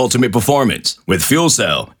for the ultimate performance. With Fuel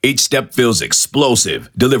Cell, each step feels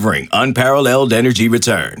explosive, delivering unparalleled energy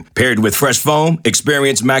return. Paired with fresh foam,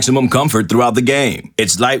 experience maximum comfort throughout the game.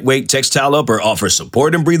 Its lightweight textile upper offers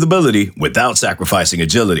support and breathability without sacrificing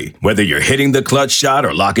agility. Whether you're hitting the clutch shot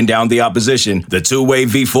or locking down the opposition, the Two-Way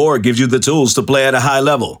V4 gives you the tools to play at a high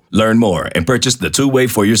level. Learn more and purchase the Two-Way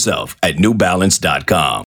for yourself at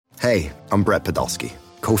newbalance.com. Hey, I'm Brett Podolsky,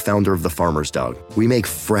 co-founder of The Farmer's Dog. We make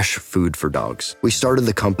fresh food for dogs. We started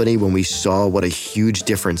the company when we saw what a huge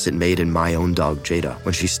difference it made in my own dog, Jada,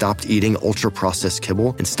 when she stopped eating ultra-processed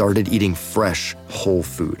kibble and started eating fresh, whole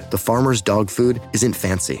food. The Farmer's Dog food isn't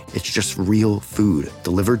fancy. It's just real food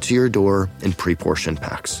delivered to your door in pre-portioned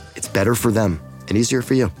packs. It's better for them and easier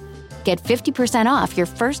for you. Get 50% off your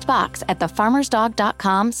first box at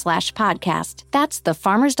thefarmersdog.com/podcast. That's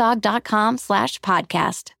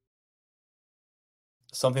thefarmersdog.com/podcast.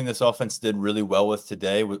 Something this offense did really well with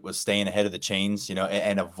today was staying ahead of the chains,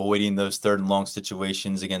 and avoiding those 3rd and long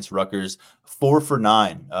situations against Rutgers. 4 for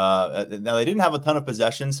 9. Now they didn't have a ton of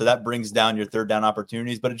possessions, so that brings down your 3rd down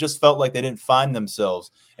opportunities, but it just felt like they didn't find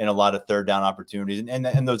themselves in a lot of 3rd down opportunities.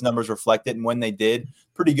 And those numbers reflect it. And when they did,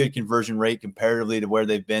 pretty good conversion rate comparatively to where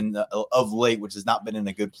they've been of late, which has not been in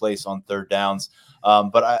a good place on 3rd downs.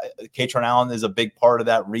 But Kaytron Allen is a big part of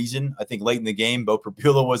that reason. I think late in the game, Bo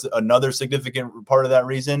Prabula was another significant part of that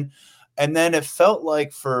reason. And then it felt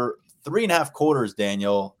like for 3.5 quarters,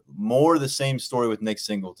 Daniel, more the same story with Nick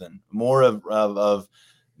Singleton. More of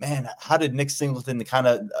man, how did Nick Singleton kind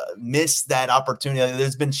of miss that opportunity?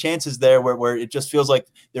 There's been chances there where it just feels like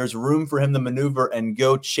there's room for him to maneuver and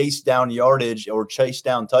go chase down yardage or chase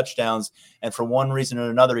down touchdowns. And for one reason or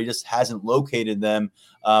another, he just hasn't located them.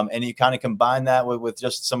 And you kind of combine that with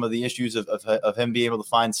just some of the issues of him being able to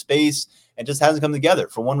find space, and just hasn't come together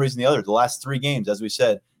for one reason or the other. The last 3 games, as we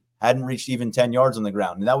said, hadn't reached even 10 yards on the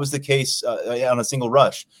ground. And that was the case on a single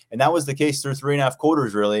rush. And that was the case through 3.5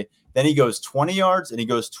 quarters, really. Then he goes 20 yards and he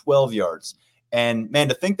goes 12 yards. And man,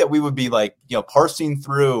 to think that we would be like, parsing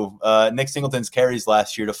through Nick Singleton's carries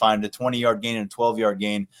last year to find a 20-yard gain and a 12-yard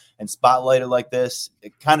gain and spotlight it like this,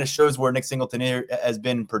 it kind of shows where Nick Singleton has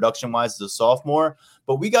been production-wise as a sophomore.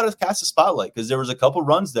 But we got to cast a spotlight because there was a couple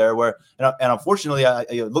runs there where, and unfortunately,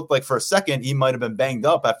 it looked like for a second he might have been banged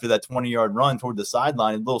up after that 20-yard run toward the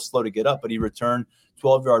sideline, a little slow to get up, but he returned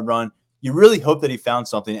 12-yard run. You really hope that he found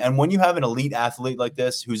something. And when you have an elite athlete like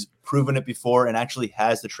this who's proven it before and actually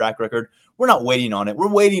has the track record, we're not waiting on it. We're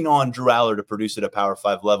waiting on Drew Allar to produce at a Power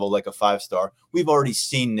 5 level like a 5-star. We've already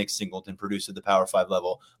seen Nick Singleton produce at the Power 5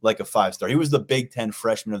 level like a 5-star. He was the Big Ten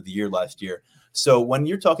Freshman of the Year last year. So when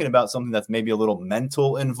you're talking about something that's maybe a little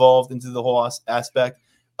mental involved into the whole aspect,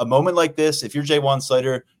 a moment like this, if you're Jaywan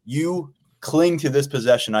Sider, you cling to this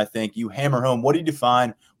possession, I think. You hammer home, what did you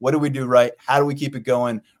find? What do we do right? How do we keep it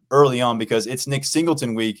going early on? Because it's Nick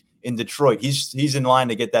Singleton week in Detroit. He's in line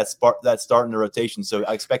to get that start in the rotation. So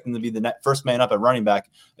I expect him to be the first man up at running back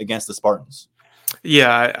against the Spartans.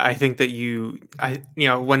 Yeah, I think that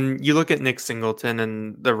when you look at Nick Singleton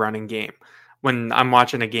and the running game, when I'm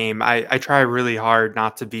watching a game, I try really hard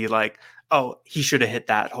not to be like, oh, he should have hit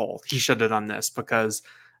that hole. He should have done this because,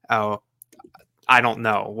 I don't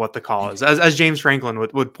know what the call is. As James Franklin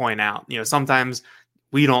would point out, sometimes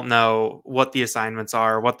we don't know what the assignments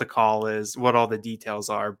are, what the call is, what all the details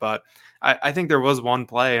are. But I think there was one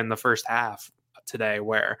play in the first half today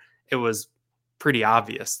where it was pretty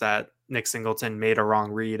obvious that Nick Singleton made a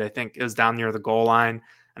wrong read. I think it was down near the goal line.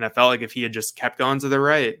 And I felt like if he had just kept going to the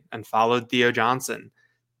right and followed Theo Johnson,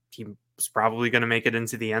 he was probably going to make it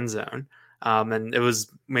into the end zone. And it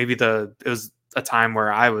was a time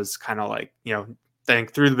where I was kind of like,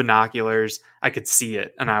 think through the binoculars, I could see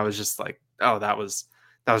it. And I was just like, oh, that was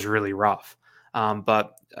really rough.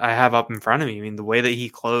 But I have up in front of me, I mean, the way that he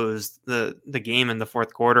closed the game in the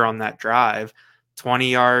fourth quarter on that drive, 20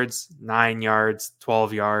 yards, 9 yards,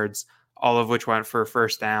 12 yards, all of which went for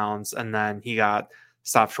first downs. And then he got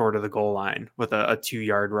stopped short of the goal line with a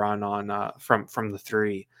 2-yard run on from the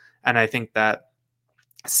 3. And I think that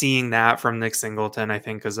seeing that from Nick Singleton, I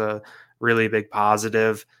think is a really big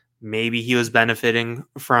positive. Maybe he was benefiting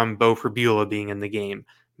from Beau Pribula being in the game.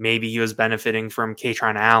 Maybe he was benefiting from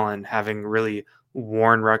Kaytron Allen having really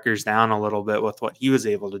worn Rutgers down a little bit with what he was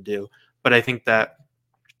able to do. But I think that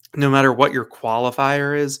no matter what your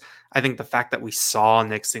qualifier is, I think the fact that we saw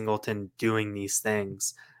Nick Singleton doing these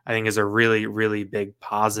things, I think is a really, really big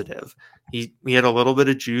positive. He had a little bit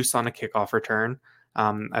of juice on a kickoff return.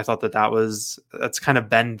 I thought that's kind of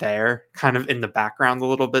been there, kind of in the background a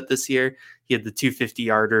little bit this year. He had the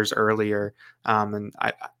 250-yarders earlier, and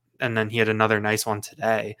then he had another nice one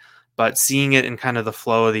today. But seeing it in kind of the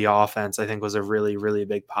flow of the offense, I think was a really, really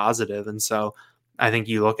big positive. And so I think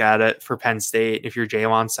you look at it for Penn State, if you're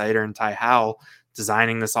Jaywan Sider and Ty Howell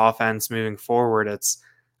designing this offense moving forward, it's,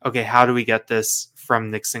 okay, how do we get this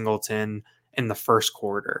from Nick Singleton in the first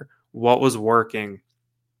quarter? What was working?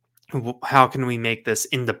 How can we make this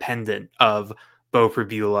independent of Beau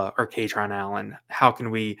Pribula or Kaytron Allen? How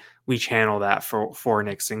can we channel that for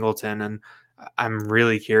Nick Singleton? And I'm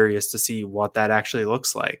really curious to see what that actually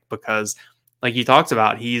looks like, because like you talked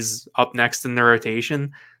about, he's up next in the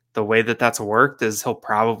rotation. The way that that's worked is he'll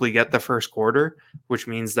probably get the first quarter, which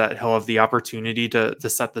means that he'll have the opportunity to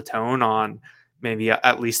set the tone on maybe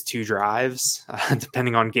at least 2 drives,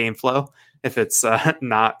 depending on game flow, if it's a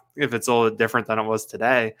little different than it was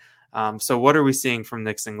today. So what are we seeing from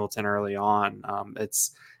Nick Singleton early on?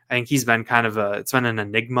 I think he's been it's been an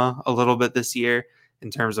enigma a little bit this year in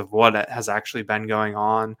terms of what has actually been going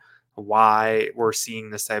on, why we're seeing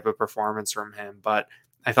this type of performance from him. But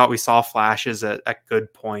I thought we saw flashes at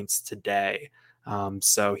good points today.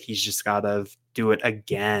 So he's just got to do it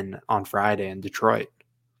again on Friday in Detroit.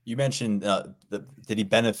 You mentioned, did he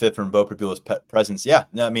benefit from Beau Pribula's presence? Yeah,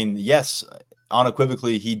 no, I mean, yes,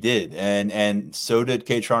 unequivocally he did. And so did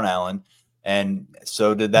Kaytron Allen. And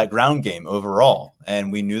so did that ground game overall.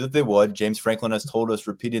 And we knew that they would. James Franklin has told us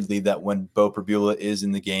repeatedly that when Beau Pribula is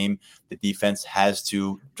in the game, the defense has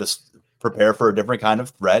to just prepare for a different kind of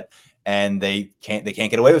threat. And they can't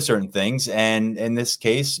get away with certain things. And in this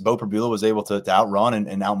case, Beau Pribula was able to outrun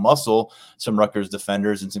and outmuscle some Rutgers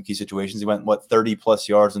defenders in some key situations. He went 30 plus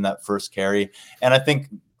yards in that first carry. And I think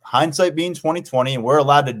hindsight being 2020, and we're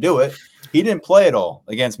allowed to do it, he didn't play at all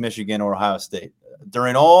against Michigan or Ohio State.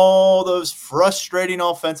 During all those frustrating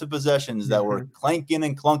offensive possessions that were clanking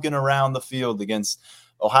and clunking around the field against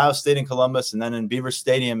Ohio State and Columbus, and then in Beaver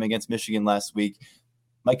Stadium against Michigan last week,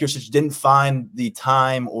 Mike Yurcich didn't find the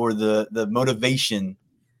time or the motivation.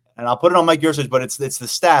 And I'll put it on Mike Yurcich, but it's the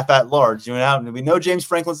staff at large. We know James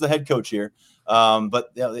Franklin's the head coach here,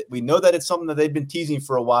 but we know that it's something that they've been teasing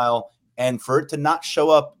for a while. And for it to not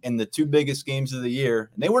show up in the two biggest games of the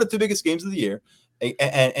year, and they were the two biggest games of the year,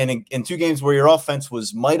 and in two games where your offense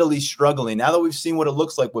was mightily struggling, now that we've seen what it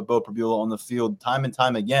looks like with Bo Prabula on the field time and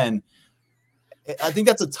time again, I think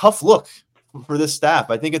that's a tough look for this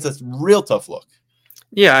staff. I think it's a real tough look.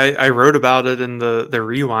 Yeah, I wrote about it in the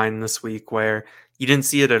rewind this week where you didn't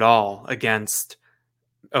see it at all against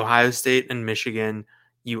Ohio State and Michigan.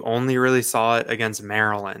 You only really saw it against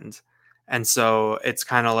Maryland. And so it's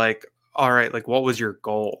kind of like, all right, like what was your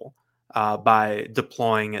goal by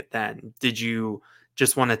deploying it then? Did you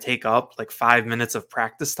just want to take up like 5 minutes of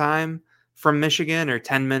practice time from Michigan or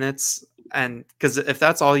 10 minutes? And because if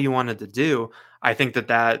that's all you wanted to do, I think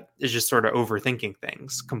that is just sort of overthinking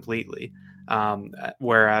things completely.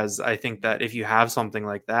 Whereas I think that if you have something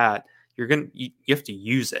like that, you have to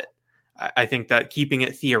use it. I think that keeping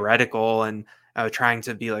it theoretical and trying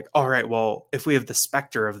to be like, all right, well, if we have the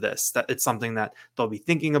specter of this, that it's something that they'll be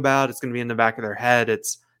thinking about, it's going to be in the back of their head,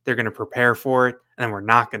 they're going to prepare for it, and then we're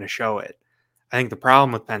not going to show it. I think the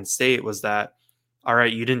problem with Penn State was that, all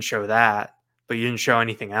right, you didn't show that, but you didn't show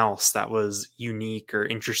anything else that was unique or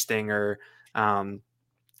interesting or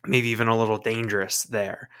maybe even a little dangerous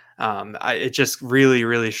there. It just really,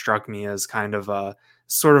 really struck me as kind of a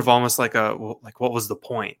sort of almost like what was the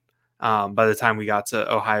point by the time we got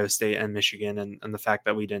to Ohio State and Michigan and the fact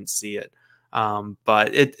that we didn't see it.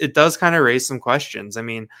 But it does kind of raise some questions. I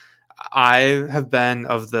mean, I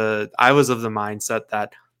was of the mindset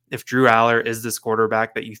that if Drew Allar is this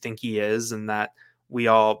quarterback that you think he is and that we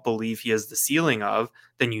all believe he has the ceiling of,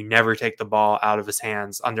 then you never take the ball out of his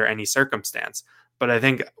hands under any circumstance. But I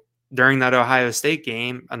think during that Ohio State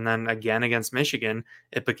game and then again against Michigan,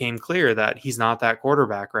 it became clear that he's not that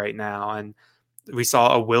quarterback right now. And we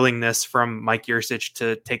saw a willingness from Mike Yurcich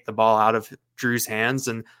to take the ball out of Drew's hands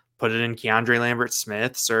and put it in Keandre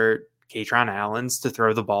Lambert-Smith's or Katron Allen's to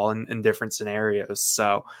throw the ball in different scenarios.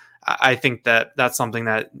 So I think that that's something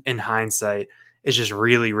that in hindsight is just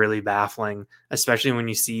really, really baffling, especially when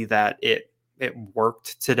you see that it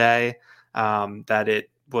worked today, that it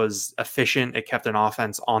was efficient. It kept an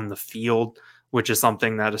offense on the field, which is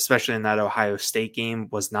something that, especially in that Ohio State game,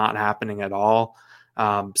 was not happening at all.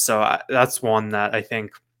 So that's one that I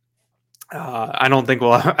think I don't think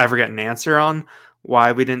we'll ever get an answer on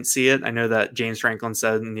why we didn't see it. I know that James Franklin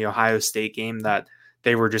said in the Ohio State game that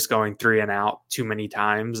they were just going 3 and out too many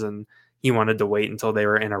times, and he wanted to wait until they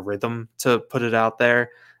were in a rhythm to put it out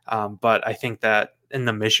there. But I think that in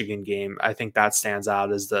the Michigan game, I think that stands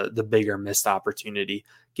out as the bigger missed opportunity,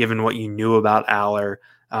 given what you knew about Allar,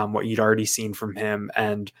 what you'd already seen from him,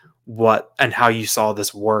 and how you saw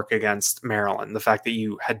this work against Maryland. The fact that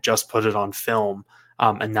you had just put it on film,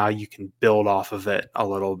 and now you can build off of it a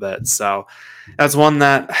little bit. So that's one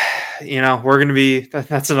that,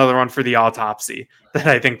 that's another one for the autopsy that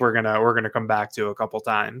I think we're gonna come back to a couple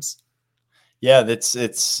times. Yeah, and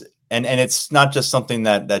it's not just something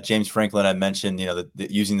that James Franklin had mentioned,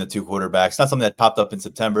 using the two quarterbacks, not something that popped up in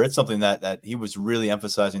September. It's something that he was really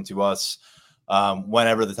emphasizing to us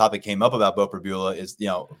whenever the topic came up about Bo Prabula is,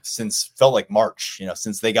 since felt like March,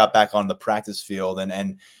 since they got back on the practice field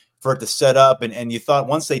and for it to set up. And you thought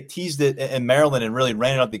once they teased it in Maryland and really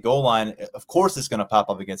ran it up the goal line, of course it's going to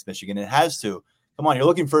pop up against Michigan. It has to. Come on, you're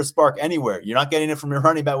looking for a spark anywhere. You're not getting it from your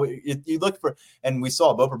running back. You look for, and we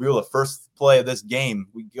saw Bo Prabula first play of this game.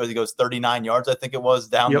 He goes 39 yards, I think it was,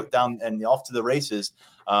 down and off to the races.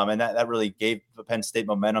 And that really gave Penn State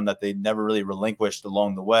momentum that they never really relinquished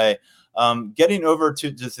along the way. Getting over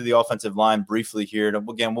to the offensive line briefly here. And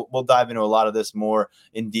again, we'll dive into a lot of this more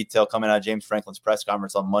in detail coming out of James Franklin's press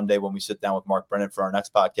conference on Monday when we sit down with Mark Brennan for our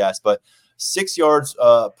next podcast. But 6 yards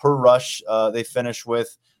per rush they finished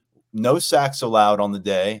with. No sacks allowed on the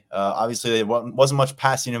day. Obviously, there wasn't much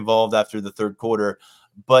passing involved after the third quarter.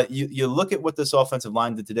 But you look at what this offensive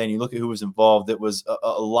line did today, and you look at who was involved. It was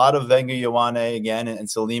a lot of Venga Ioane again and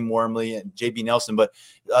Salim Wormley and J.B. Nelson. But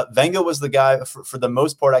Venga was the guy for the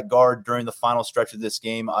most part at guard during the final stretch of this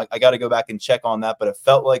game. I got to go back and check on that, but it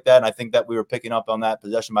felt like that. And I think that we were picking up on that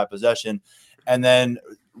possession by possession. And then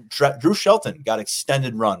Drew Shelton got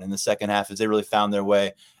extended run in the second half as they really found their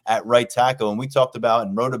way at right tackle. And we talked about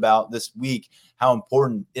and wrote about this week how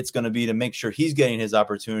important it's going to be to make sure he's getting his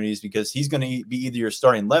opportunities, because he's going to be either your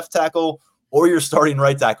starting left tackle or your starting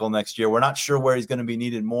right tackle next year. We're not sure where he's going to be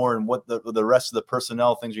needed more and what the rest of the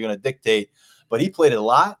personnel things are going to dictate. But he played a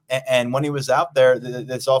lot, and when he was out there,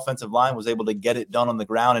 this offensive line was able to get it done on the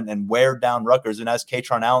ground and wear down Rutgers. And as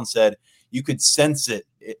Katron Allen said, you could sense it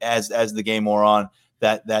as the game wore on,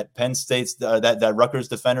 that Penn State's that Rutgers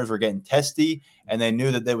defenders were getting testy, and they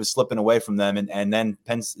knew that they was slipping away from them, and then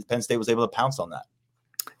Penn State was able to pounce on that.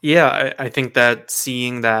 Yeah, I think that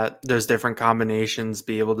seeing that those different combinations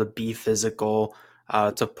be able to be physical,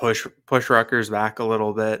 to push Rutgers back a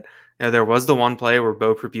little bit. There was the one play where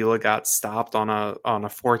Bo Prabula got stopped on a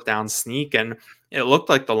fourth down sneak, and it looked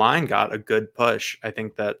like the line got a good push. I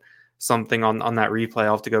think that something on that replay,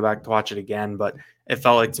 I'll have to go back to watch it again, but it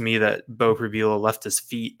felt like to me that Bo Prabula left his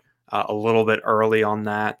feet a little bit early on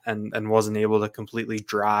that, and wasn't able to completely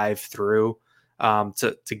drive through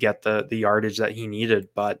to get the yardage that he needed.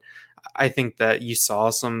 But I think that you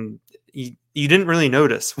saw you didn't really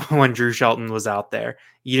notice when Drew Shelton was out there.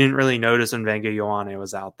 You didn't really notice when Venga Ioane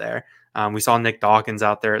was out there. We saw Nick Dawkins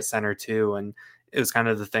out there at center too, and it was kind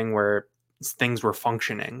of the thing where things were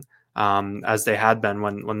functioning as they had been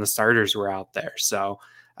when the starters were out there. So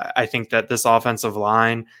I think that this offensive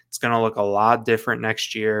line, it's going to look a lot different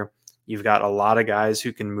next year. You've got a lot of guys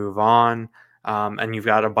who can move on. And you've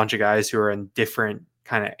got a bunch of guys who are in different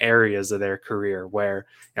kind of areas of their career where,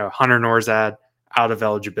 Hunter Norzad out of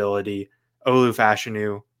eligibility, Olu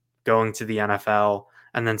Fashanu going to the NFL,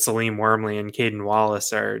 and then Salim Wormley and Caden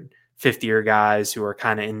Wallace are fifth-year guys who are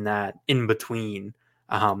kind of in that in between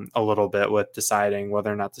a little bit with deciding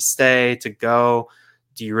whether or not to stay, to go.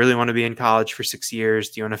 Do you really want to be in college for 6 years?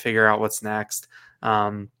 Do you want to figure out what's next?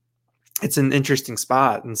 It's an interesting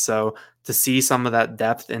spot. And so to see some of that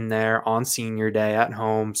depth in there on senior day at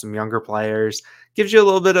home, some younger players, gives you a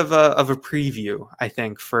little bit of a preview, I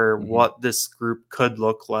think, for what this group could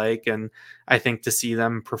look like. And I think to see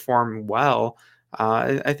them perform well,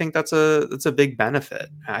 I think that's a big benefit.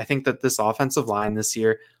 I think that this offensive line this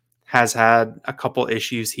year has had a couple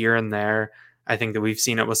issues here and there. I think that we've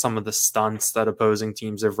seen it with some of the stunts that opposing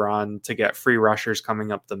teams have run to get free rushers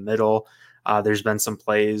coming up the middle. There's been some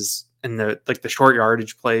plays in the short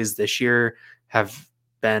yardage plays this year have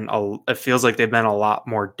been, it feels like they've been a lot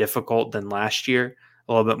more difficult than last year,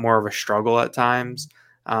 a little bit more of a struggle at times.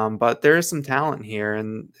 But there is some talent here.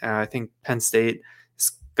 And I think Penn State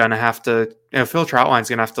is going to have to, Phil Troutline's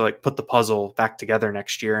going to have to put the puzzle back together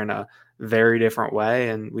next year in a very different way.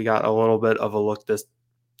 And we got a little bit of a look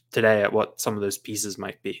today at what some of those pieces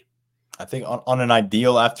might be. I think on an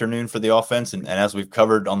ideal afternoon for the offense, and as we've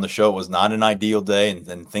covered on the show, it was not an ideal day,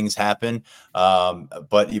 and things happen.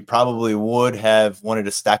 But you probably would have wanted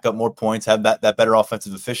to stack up more points, have that better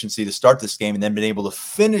offensive efficiency to start this game, and then been able to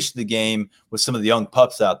finish the game with some of the young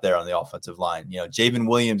pups out there on the offensive line. Javen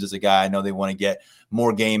Williams is a guy I know they want to get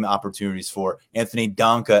more game opportunities for. Anthony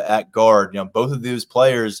Donka at guard. Both of those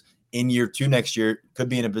players in year 2 next year could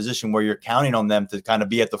be in a position where you're counting on them to kind of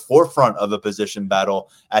be at the forefront of a position battle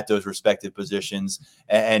at those respective positions.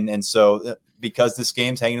 And so because this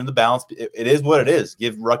game's hanging in the balance, it is what it is.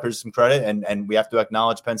 Give Rutgers some credit, and we have to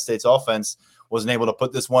acknowledge Penn State's offense wasn't able to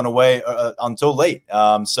put this one away until late.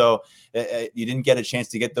 So you didn't get a chance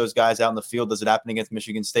to get those guys out in the field. Does it happen against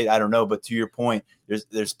Michigan State? I don't know. But to your point,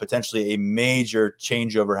 there's potentially a major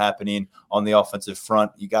changeover happening on the offensive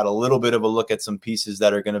front. You got a little bit of a look at some pieces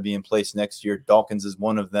that are going to be in place next year. Dawkins is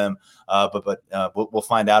one of them, but we'll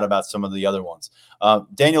find out about some of the other ones.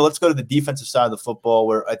 Daniel, let's go to the defensive side of the football,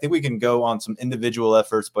 where I think we can go on some individual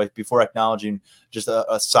efforts, but before acknowledging just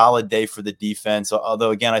a solid day for the defense.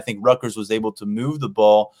 Although, again, I think Rutgers was able to move the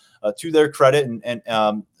ball to their credit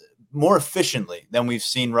and more efficiently than we've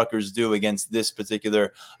seen Rutgers do against this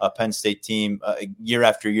particular Penn State team year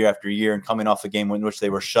after year after year, and coming off a game in which they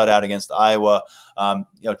were shut out against Iowa.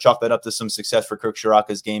 Chalk that up to some success for Kirk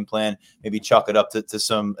Shiraka's game plan, maybe chalk it up to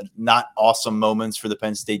some not awesome moments for the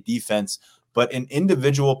Penn State defense. But in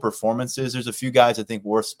individual performances, there's a few guys I think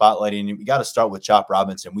worth spotlighting. We got to start with Chop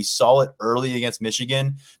Robinson. We saw it early against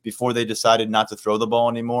Michigan before they decided not to throw the ball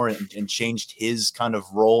anymore and changed his kind of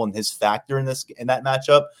role and his factor in that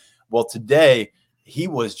matchup. Well, today he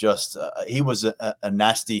was just a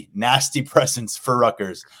nasty presence for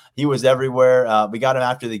Rutgers. He was everywhere. We got him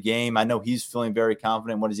after the game. I know he's feeling very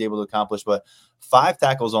confident in what he's able to accomplish, but 5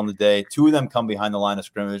 tackles on the day, 2 of them come behind the line of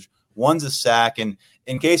scrimmage. One's a sack. And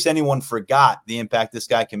in case anyone forgot the impact this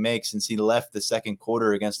guy can make since he left the second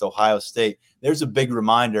quarter against Ohio State, there's a big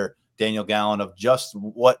reminder, Daniel Gallen, of just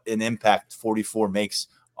what an impact 44 makes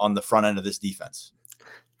on the front end of this defense.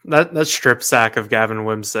 That strip sack of Gavin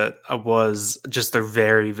Wimsatt was just a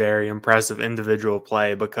very, very impressive individual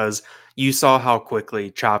play, because you saw how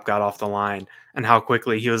quickly Chop got off the line and how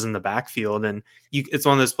quickly he was in the backfield. And it's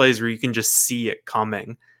one of those plays where you can just see it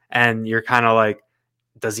coming, and you're kind of like,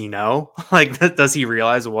 does he know? Does he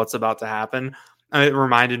realize what's about to happen? It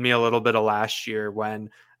reminded me a little bit of last year when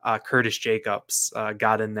Curtis Jacobs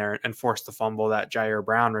got in there and forced the fumble that Jair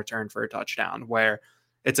Brown returned for a touchdown, where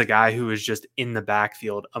it's a guy who is just in the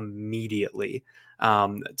backfield immediately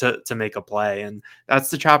to make a play. And that's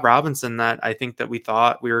the Chop Robinson that I think that we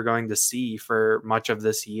thought we were going to see for much of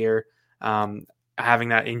this year. Having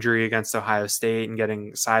that injury against Ohio State and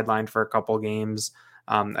getting sidelined for a couple games,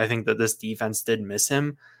 I think that this defense did miss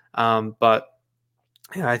him. But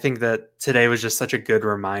I think that today was just such a good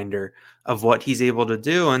reminder of what he's able to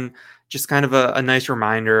do, and just kind of a nice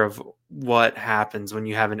reminder of what happens when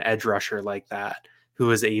you have an edge rusher like that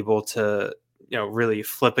who is able to, really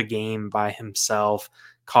flip a game by himself,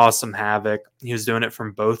 cause some havoc. He was doing it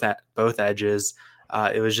from both edges.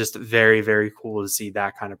 It was just very, very cool to see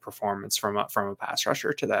that kind of performance from a pass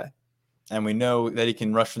rusher today. And we know that he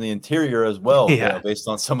can rush from the interior as well, based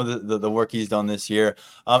on some of the work he's done this year.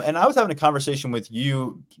 And I was having a conversation with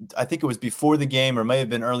you, I think it was before the game or may have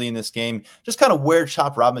been early in this game, just kind of where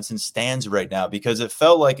Chop Robinson stands right now, because it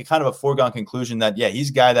felt like a kind of a foregone conclusion that, he's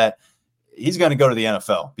a guy that he's going to go to the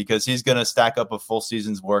NFL because he's going to stack up a full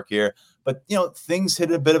season's work here. But, things hit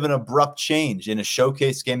a bit of an abrupt change in a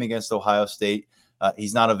showcase game against Ohio State.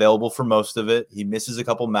 He's not available for most of it. He misses a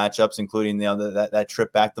couple matchups, including that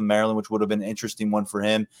trip back to Maryland, which would have been an interesting one for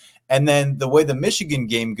him. And then the way the Michigan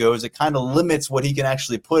game goes, it kind of limits what he can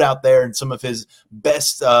actually put out there and some of his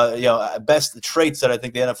best traits that I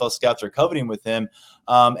think the NFL scouts are coveting with him.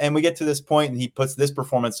 And we get to this point, and he puts this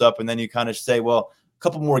performance up, and then you kind of say, well, a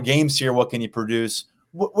couple more games here, what can he produce?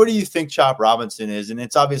 What do you think Chop Robinson is? And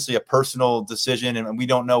it's obviously a personal decision, and we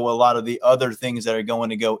don't know a lot of the other things that are going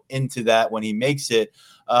to go into that when he makes it.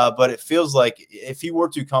 But it feels like if he were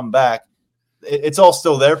to come back, it's all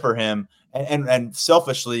still there for him. And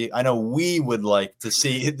selfishly, I know we would like to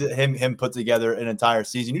see him put together an entire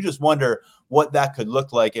season. You just wonder what that could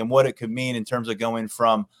look like and what it could mean in terms of going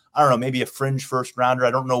from, I don't know, maybe a fringe first rounder.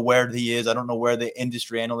 I don't know where he is. I don't know where the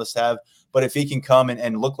industry analysts have. But if he can come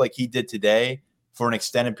and look like he did today for an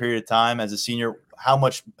extended period of time as a senior, how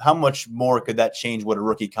much more could that change what a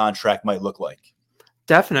rookie contract might look like?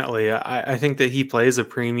 Definitely. I think that he plays a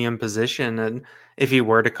premium position, and if he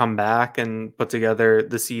were to come back and put together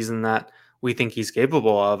the season that we think he's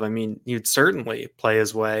capable of, I mean, you'd certainly play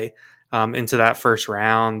his way into that first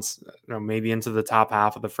round, maybe into the top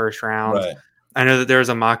half of the first round. Right. I know that there was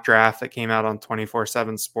a mock draft that came out on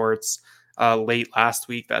 24/7 Sports late last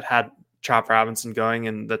week that had Chop Robinson going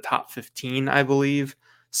in the top 15, I believe.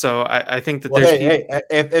 So I think that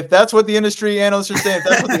if that's what the industry analysts are saying, if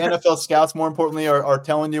that's what the NFL scouts, more importantly, are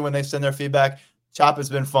telling you when they send their feedback, Chop has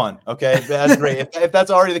been fun. Okay, that's great. if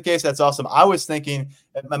that's already the case, that's awesome. I was thinking,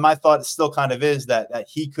 my thought still kind of is that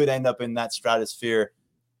he could end up in that stratosphere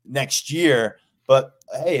next year. But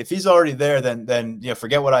hey, if he's already there, then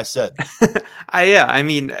forget what I said. I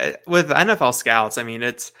mean, with NFL scouts, I mean,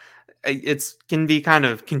 it can be kind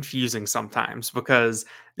of confusing sometimes because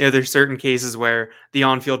there's certain cases where the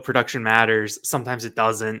on-field production matters. Sometimes it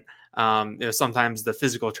doesn't. Sometimes the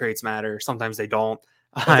physical traits matter. Sometimes they don't.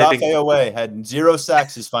 Owe had 0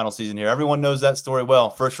 sacks his final season here. Everyone knows that story well.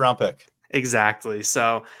 First round pick. Exactly.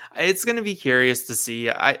 So it's going to be curious to see.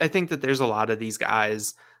 I think that there's a lot of these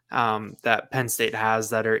guys that Penn State has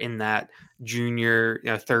that are in that junior,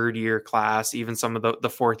 third year class, even some of the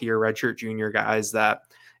fourth year redshirt junior guys, that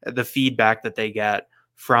the feedback that they get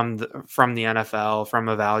from the NFL, from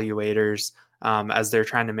evaluators, as they're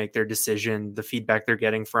trying to make their decision, the feedback they're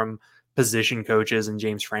getting from position coaches and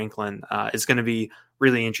James Franklin is going to be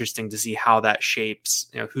really interesting to see how that shapes,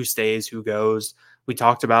 who stays, who goes. We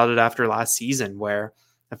talked about it after last season, where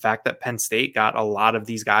the fact that Penn State got a lot of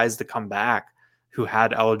these guys to come back who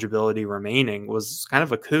had eligibility remaining was kind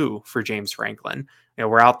of a coup for James Franklin.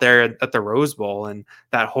 We're out there at the Rose Bowl, and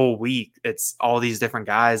that whole week, it's all these different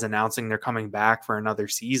guys announcing they're coming back for another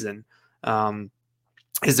season.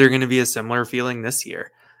 Is there going to be a similar feeling this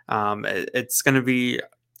year? It's going to be,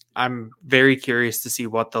 I'm very curious to see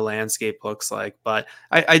what the landscape looks like, but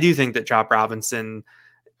I do think that Chop Robinson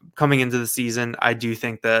coming into the season, I do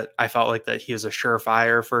think that I felt like that he was a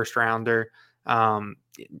surefire first rounder,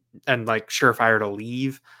 and like surefire to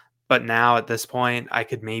leave. But now at this point, I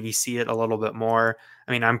could maybe see it a little bit more.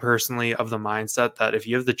 I mean, I'm personally of the mindset that if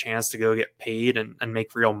you have the chance to go get paid and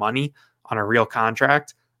make real money on a real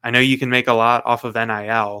contract, I know you can make a lot off of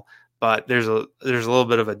NIL, but there's a little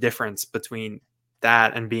bit of a difference between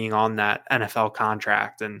that and being on that NFL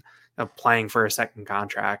contract and playing for a second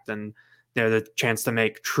contract and the chance to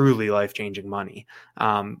make truly life-changing money.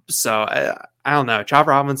 So I don't know. Chop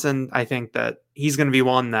Robinson, I think that he's going to be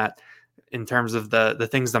one that, in terms of the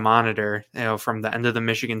things to monitor, from the end of the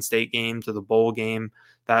Michigan State game to the bowl game,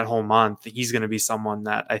 that whole month, he's going to be someone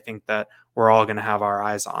that I think that we're all going to have our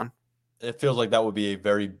eyes on. It feels like that would be a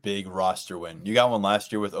very big roster win. You got one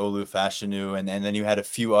last year with Olu Fashanu, and then you had a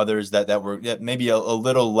few others that were maybe a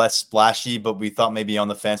little less splashy, but we thought maybe on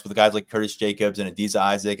the fence with the guys like Curtis Jacobs and Adiza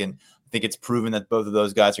Isaac. And I think it's proven that both of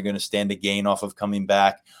those guys are going to stand to gain off of coming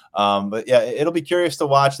back. But yeah, it'll be curious to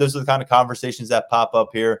watch. Those are the kind of conversations that pop up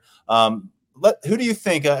here. Who do you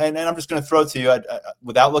think, and I'm just going to throw it to you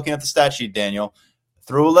without looking at the stat sheet, Daniel,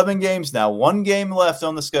 through 11 games now, 1 game left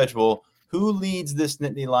on the schedule. Who leads this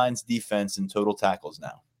Nittany Lions defense in total tackles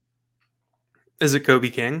now? Is it Kobe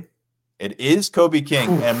King? It is Kobe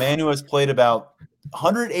King, a man who has played about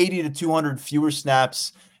 180 to 200 fewer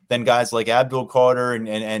snaps than guys like Abdul Carter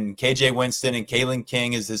and KJ Winston, and Kalen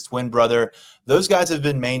King is his twin brother. Those guys have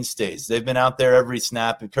been mainstays. They've been out there every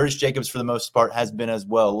snap. And Curtis Jacobs, for the most part, has been as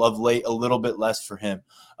well. Of late, a little bit less for him.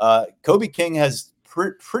 Kobe King has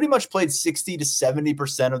pretty much played 60 to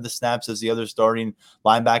 70% of the snaps as the other starting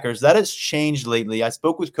linebackers. That has changed lately. I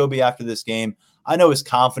spoke with Kobe after this game. I know his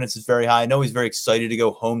confidence is very high. I know he's very excited to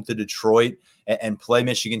go home to Detroit and play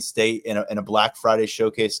Michigan State in a Black Friday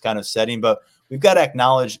showcase kind of setting. But we've got to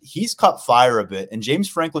acknowledge he's caught fire a bit. And James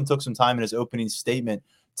Franklin took some time in his opening statement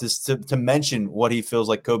to mention what he feels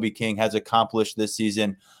like Kobe King has accomplished this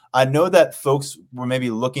season. I know that folks were maybe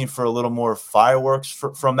looking for a little more fireworks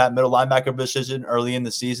from that middle linebacker position early in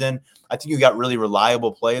the season. I think you got really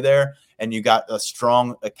reliable play there, and you got a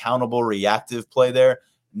strong, accountable, reactive play there.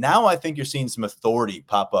 Now I think you're seeing some authority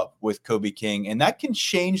pop up with Kobe King, and that can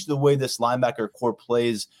change the way this linebacker core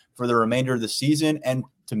plays for the remainder of the season. And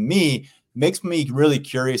to me, makes me really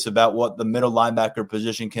curious about what the middle linebacker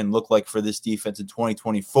position can look like for this defense in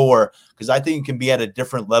 2024, because I think it can be at a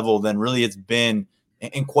different level than really it's been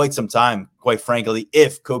in quite some time, quite frankly,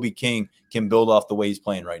 if Kobe King can build off the way he's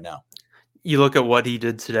playing right now. You look at what he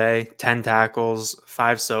did today, 10 tackles,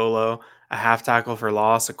 5 solo, a half tackle for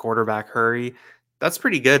loss, a quarterback hurry. That's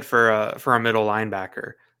pretty good for a middle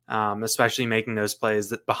linebacker, especially making those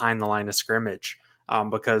plays behind the line of scrimmage,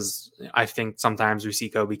 because I think sometimes we see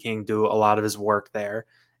Kobe King do a lot of his work there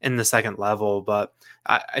in the second level. But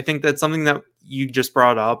I think that's something that you just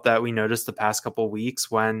brought up that we noticed the past couple of weeks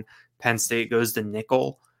when Penn State goes to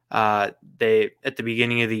nickel. They at the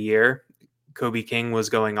beginning of the year, Kobe King was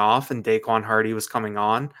going off and Daquan Hardy was coming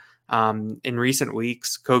on. In recent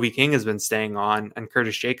weeks, Kobe King has been staying on and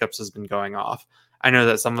Curtis Jacobs has been going off. I know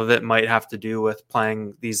that some of it might have to do with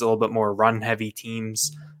playing these a little bit more run-heavy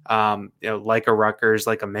teams, like a Rutgers,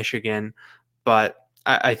 like a Michigan. But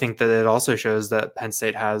I think that it also shows that Penn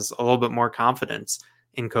State has a little bit more confidence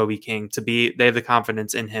in Kobe King they have the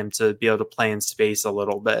confidence in him to be able to play in space a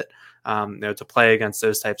little bit, to play against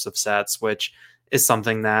those types of sets, which is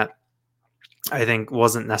something that I think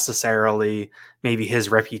wasn't necessarily maybe his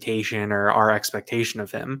reputation or our expectation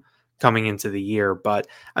of him coming into the year. But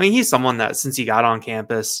I mean, he's someone that since he got on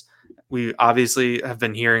campus, we obviously have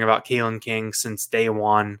been hearing about Kalen King since day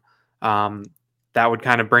one. That would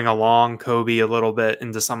kind of bring along Kobe a little bit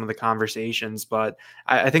into some of the conversations. But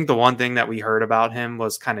I think the one thing that we heard about him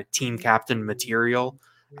was kind of team captain material.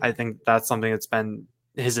 I think that's something that's been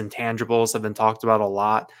his intangibles have been talked about a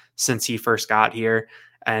lot since he first got here.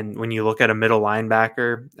 And when you look at a middle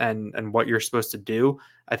linebacker and what you're supposed to do,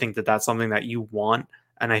 I think that that's something that you want.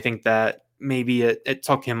 And I think that maybe it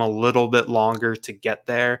took him a little bit longer to get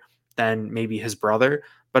there than maybe his brother.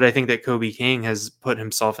 But I think that Kobe King has put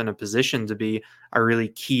himself in a position to be a really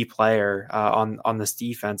key player on this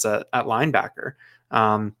defense at linebacker.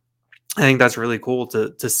 I think that's really cool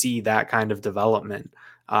to see that kind of development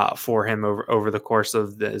for him over the course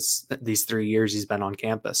of these 3 years he's been on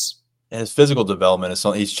campus. And his physical development is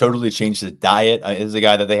something he's totally changed his diet. He's a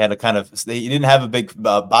guy that they had to he didn't have a big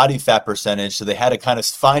body fat percentage, so they had to kind of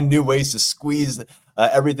find new ways to squeeze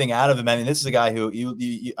everything out of him. I mean, this is a guy who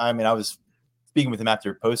I was speaking with him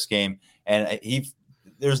after post game, and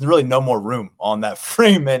there's really no more room on that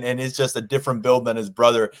frame, and it's just a different build than his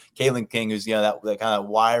brother Kalen King, who's that kind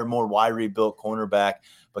of more wiry built cornerback.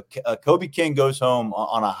 But Kobe King goes home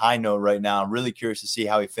on a high note right now. I'm really curious to see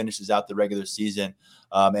how he finishes out the regular season.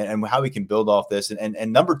 And how we can build off this.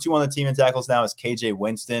 And number 2 on the team in tackles now is KJ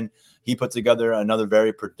Winston. He put together another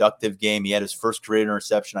very productive game. He had his first career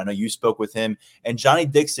interception. I know you spoke with him. And Johnny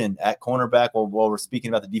Dixon at cornerback, while we're speaking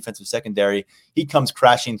about the defensive secondary, he comes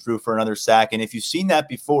crashing through for another sack. And if you've seen that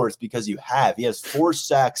before, it's because you have. He has 4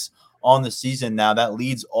 sacks on the season now. That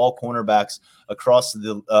leads all cornerbacks across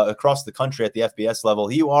the country at the FBS level.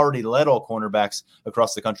 He already led all cornerbacks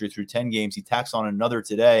across the country through 10 games. He tacks on another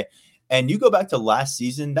today. And you go back to last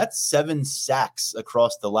season, that's 7 sacks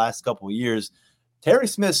across the last couple of years. Terry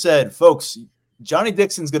Smith said, folks, Johnny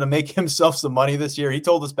Dixon's going to make himself some money this year. He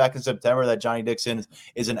told us back in September that Johnny Dixon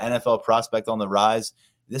is an NFL prospect on the rise.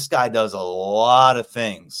 this guy does a lot of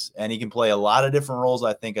things, and he can play a lot of different roles,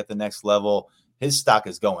 I think, at the next level. His stock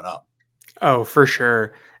is going up. Oh, for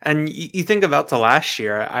sure. And you think about the last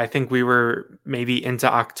year, I think we were maybe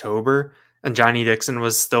into October and Johnny Dixon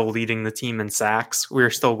was still leading the team in sacks. We were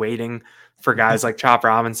still waiting for guys like Chop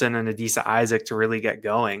Robinson and Adisa Isaac to really get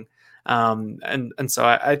going. And so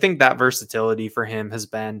I think that versatility for him has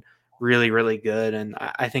been really, really good. And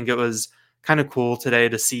I think it was kind of cool today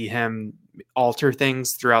to see him alter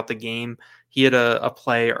things throughout the game. He had a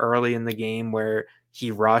play early in the game where he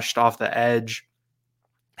rushed off the edge,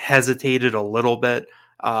 hesitated a little bit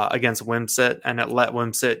against Wimsett, and it let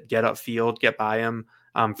Wimsett get upfield, get by him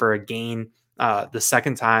for a gain. The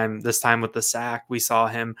second time, this time with the sack, we saw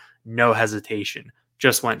him, no hesitation,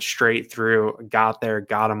 just went straight through, got there,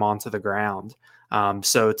 got him onto the ground.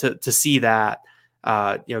 So to see that,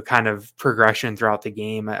 kind of progression throughout the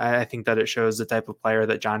game, I think that it shows the type of player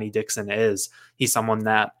that Johnny Dixon is. He's someone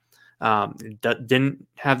that didn't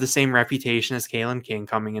have the same reputation as Kalen King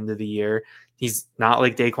coming into the year. He's not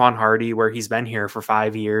like Daquan Hardy, where he's been here for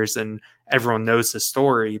 5 years and everyone knows his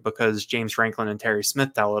story because James Franklin and Terry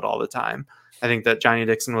Smith tell it all the time. I think that Johnny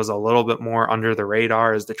Dixon was a little bit more under the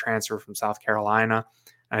radar as the transfer from South Carolina.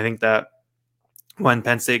 And I think that when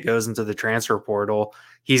Penn State goes into the transfer portal,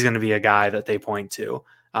 he's going to be a guy that they point to,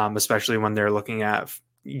 especially when they're looking at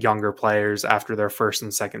younger players after their first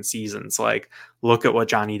and second seasons. Like, look at what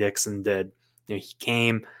Johnny Dixon did. He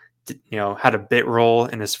came, had a bit role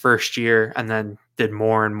in his first year and then did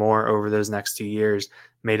more and more over those next 2 years,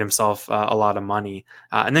 made himself a lot of money.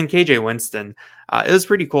 And then KJ Winston, it was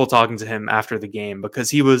pretty cool talking to him after the game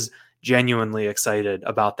because he was genuinely excited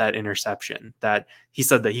about that interception. That he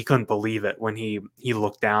said that he couldn't believe it when he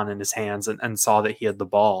looked down in his hands and saw that he had the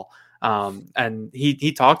ball. And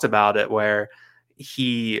he talked about it where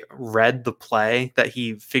he read the play, that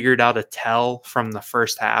he figured out a tell from the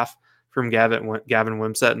first half from Gavin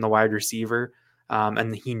Wimsett and the wide receiver.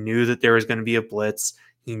 And he knew that there was going to be a blitz.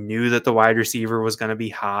 He knew that the wide receiver was going to be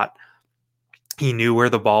hot. He knew where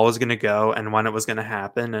the ball was going to go and when it was going to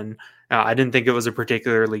happen. And I didn't think it was a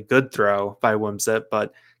particularly good throw by Wimsett,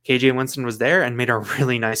 but KJ Winston was there and made a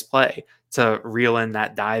really nice play to reel in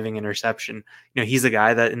that diving interception. He's a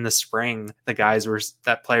guy that in the spring,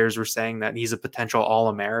 players were saying that he's a potential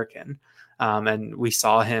All-American. And we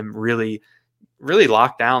saw him really, really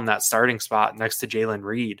lock down that starting spot next to Jalen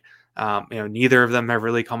Reed. Neither of them have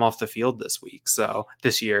really come off the field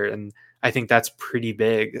this year. And I think that's pretty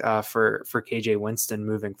big for KJ Winston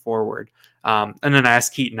moving forward. And then I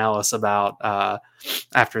asked Keaton Ellis about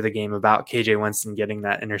after the game about KJ Winston getting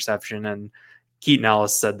that interception. And Keaton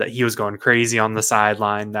Ellis said that he was going crazy on the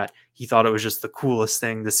sideline, that he thought it was just the coolest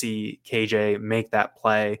thing to see KJ make that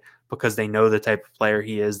play because they know the type of player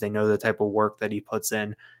he is. They know the type of work that he puts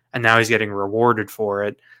in. And now he's getting rewarded for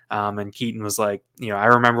it. And Keaton was like, I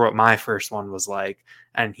remember what my first one was like.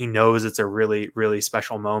 And he knows it's a really, really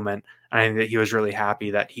special moment. And I think that he was really happy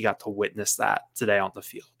that he got to witness that today on the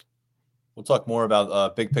field. We'll talk more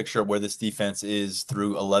about big picture where this defense is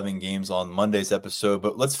through 11 games on Monday's episode.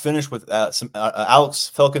 But let's finish with some Alex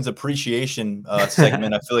Felkin's appreciation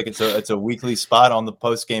segment. I feel like it's a weekly spot on the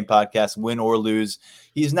Postgame Podcast, win or lose.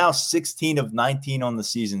 He's now 16 of 19 on the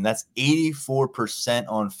season. That's 84%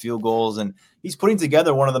 on field goals. And he's putting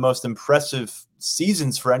together one of the most impressive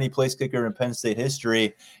seasons for any place kicker in Penn State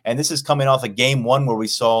history. And this is coming off of game one where we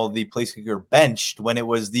saw the place kicker benched when it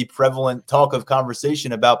was the prevalent talk of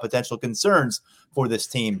conversation about potential concerns for this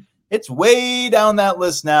team. It's way down that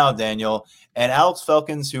list now, Daniel. And Alex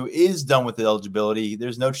Felkins, who is done with the eligibility,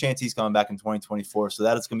 there's no chance he's coming back in 2024. So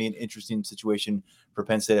that is going to be an interesting situation for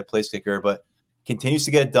Penn State at place kicker, but continues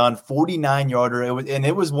to get it done. 49-yarder.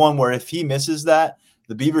 It was one where if he misses that,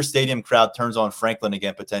 the Beaver Stadium crowd turns on Franklin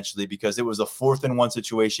again, potentially, because it was a 4th-and-1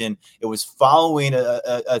 situation. It was following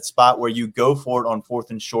a spot where you go for it on 4th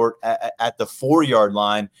and short at the 4-yard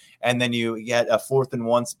line, and then you get a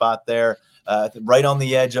 4th-and-1 spot there right on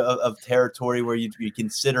the edge of territory where you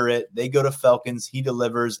consider it. They go to Felkins. He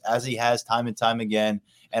delivers, as he has time and time again.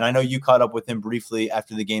 And I know you caught up with him briefly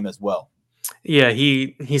after the game as well. Yeah,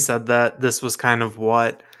 he said that this was kind of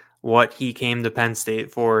what he came to Penn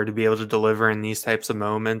State for, to be able to deliver in these types of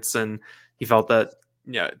moments. And he felt that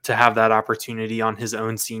to have that opportunity on his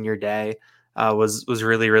own senior day was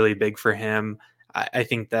really, really big for him. I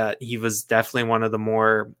think that he was definitely one of the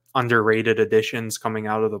more underrated additions coming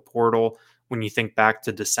out of the portal. When you think back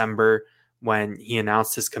to December, when he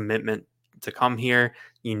announced his commitment to come here,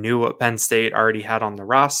 you knew what Penn State already had on the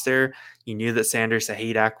roster. You knew that Sanders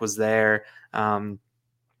Sahadak was there.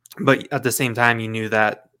 But at the same time, you knew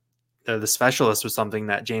that the specialist was something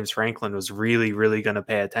that James Franklin was really, really going to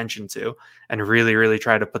pay attention to and really, really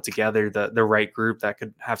try to put together the right group that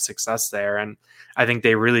could have success there. And I think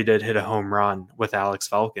they really did hit a home run with Alex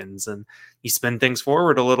Felkins, and you spin things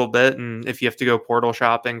forward a little bit. And if you have to go portal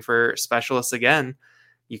shopping for specialists again,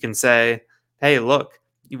 you can say, hey, look,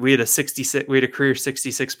 we had a career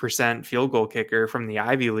 66% field goal kicker from the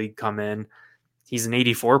Ivy League come in. He's an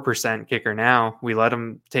 84% kicker now. We let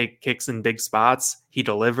him take kicks in big spots. He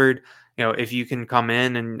delivered. If you can come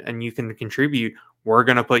in and you can contribute, we're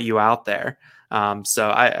going to put you out there.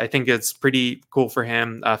 So I think it's pretty cool for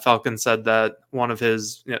him. Falcon said that one of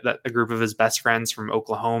his, that a group of his best friends from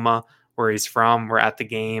Oklahoma, where he's from, were at the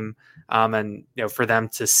game. And for them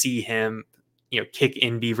to see him, kick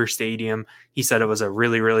in Beaver Stadium, he said it was a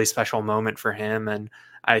really, really special moment for him. And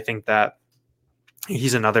I think that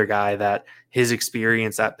he's another guy that his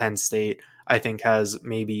experience at Penn State, I think, has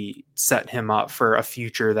maybe set him up for a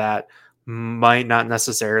future that might not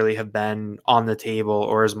necessarily have been on the table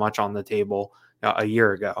or as much on the table a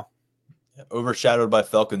year ago. Overshadowed by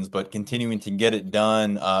Falcons, but continuing to get it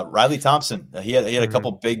done. Riley Thompson, he had a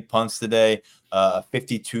couple big punts today, a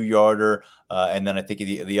 52-yarder, and then I think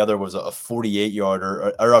the other was a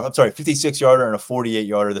 48-yarder, or I'm sorry, 56-yarder and a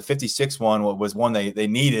 48-yarder. The 56 one was one they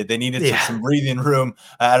needed. They needed some breathing room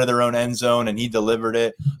out of their own end zone, and he delivered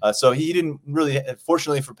it. So he didn't really,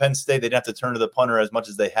 fortunately for Penn State, they didn't have to turn to the punter as much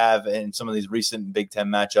as they have in some of these recent Big Ten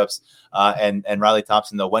matchups. And Riley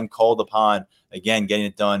Thompson, though, when called upon, again, getting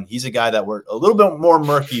it done. He's a guy that we're a little bit more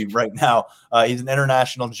murky right now. He's an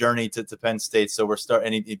international journey to Penn State. So we're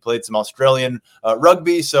starting, and he played some Australian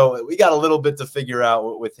rugby. So we got a little bit to figure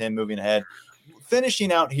out with him moving ahead.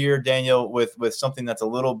 Finishing out here, Daniel, with something that's a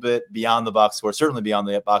little bit beyond the box score, certainly beyond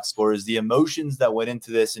the box score, is the emotions that went into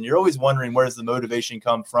this. And you're always wondering, where does the motivation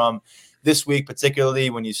come from this week, particularly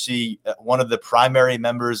when you see one of the primary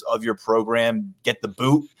members of your program get the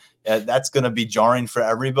boot. That's going to be jarring for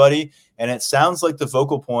everybody. And it sounds like the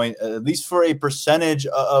focal point, at least for a percentage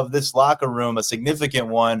of this locker room, a significant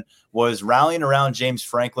one, was rallying around James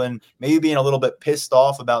Franklin, maybe being a little bit pissed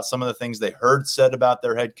off about some of the things they heard said about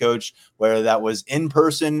their head coach, whether that was in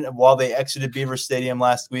person while they exited Beaver Stadium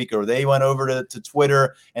last week, or they went over to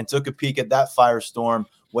Twitter and took a peek at that firestorm.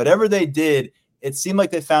 Whatever they did, it seemed like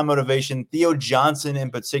they found motivation. Theo Johnson, in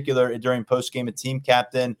particular, during postgame, a team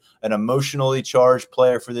captain, an emotionally charged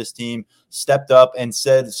player for this team, stepped up and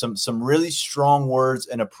said some really strong words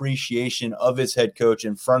and appreciation of his head coach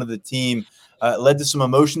in front of the team. Led to some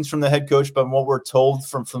emotions from the head coach, but what we're told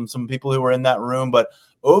from some people who were in that room. But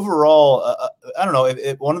overall, I don't know,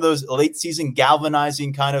 if one of those late season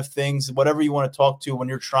galvanizing kind of things, whatever you want to talk to when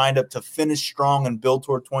you're trying to finish strong and build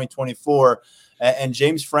toward 2024. And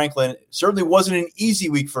James Franklin certainly wasn't an easy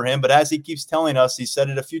week for him, but as he keeps telling us, he said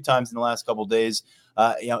it a few times in the last couple of days,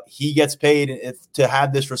 he gets paid to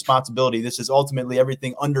have this responsibility. This is ultimately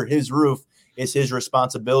everything under his roof is his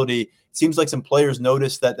responsibility. It seems like some players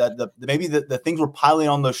noticed that maybe the things were piling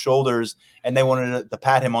on those shoulders, and they wanted to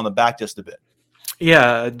pat him on the back just a bit.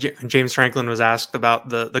 Yeah, James Franklin was asked about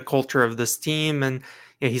the culture of this team, and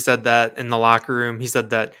he said that in the locker room, he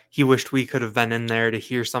said that he wished we could have been in there to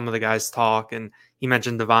hear some of the guys talk. And he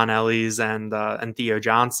mentioned Devon Ellis and Theo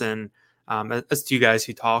Johnson as two guys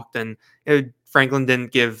who talked. And Franklin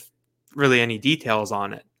didn't give really any details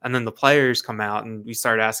on it. And then the players come out and we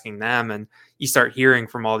start asking them, and you start hearing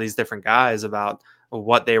from all these different guys about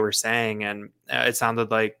what they were saying. And it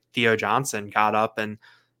sounded like Theo Johnson got up and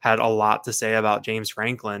had a lot to say about James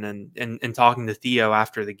Franklin. And talking to Theo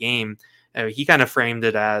after the game, he kind of framed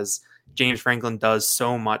it as James Franklin does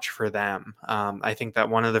so much for them. I think that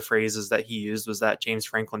one of the phrases that he used was that James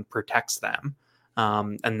Franklin protects them,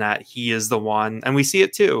 and that he is the one. And we see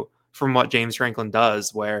it too from what James Franklin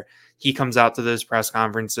does, where he comes out to those press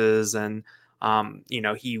conferences and,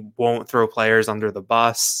 he won't throw players under the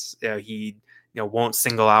bus. He won't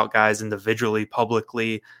single out guys individually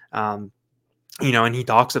publicly. And he's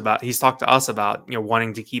talked to us about,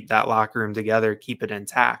 wanting to keep that locker room together, keep it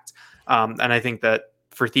intact. And I think that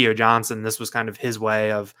for Theo Johnson, this was kind of his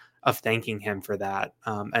way of thanking him for that,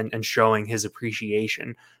 and showing his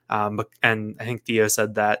appreciation. And I think Theo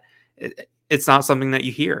said that it's not something that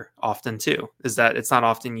you hear often too, is that it's not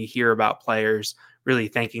often you hear about players really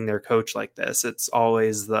thanking their coach like this. It's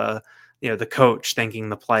always the coach thanking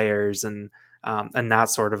the players and that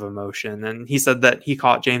sort of emotion. And he said that he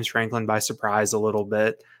caught James Franklin by surprise a little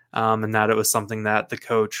bit, and that it was something that the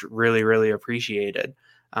coach really, really appreciated.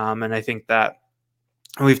 And I think that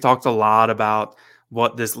we've talked a lot about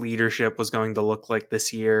what this leadership was going to look like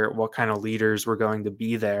this year, what kind of leaders were going to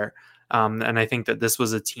be there. And I think that this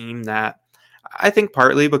was a team that, I think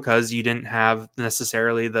partly because you didn't have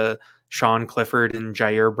necessarily the Sean Clifford and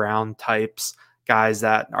Jair Brown types, guys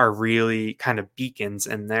that are really kind of beacons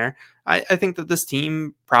in there. I think that this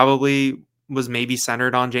team probably was maybe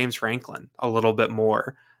centered on James Franklin a little bit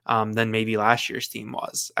more than maybe last year's team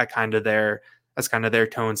was. As kind of their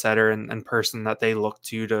tone setter and person that they look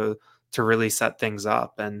to really set things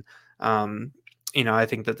up. And I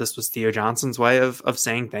think that this was Theo Johnson's way of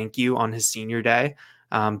saying thank you on his senior day.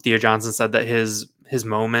 Theo Johnson said that his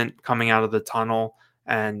moment coming out of the tunnel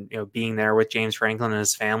and being there with James Franklin and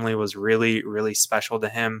his family was really, really special to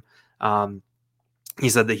him. He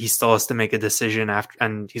said that he still has to make a decision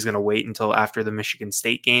and he's going to wait until after the Michigan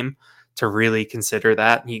State game to really consider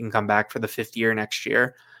that. He can come back for the 5th year next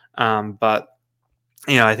year. But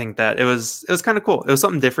I think that it was kind of cool. It was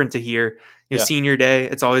something different to hear. Senior day,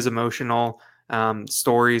 it's always emotional.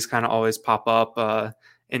 Stories kind of always pop up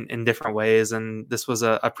in different ways, and this was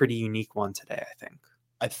a pretty unique one today,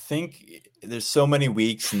 I think. There's so many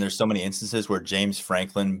weeks and there's so many instances where James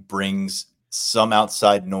Franklin brings some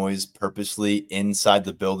outside noise purposely inside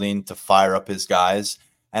the building to fire up his guys.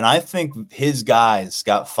 And I think his guys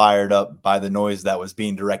got fired up by the noise that was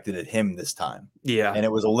being directed at him this time. Yeah. And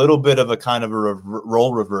it was a little bit of a kind of a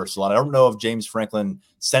role reversal. And I don't know if James Franklin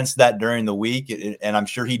sensed that during the week, and I'm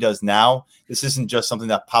sure he does now. This isn't just something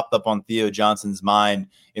that popped up on Theo Johnson's mind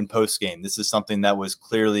in postgame. This is something that was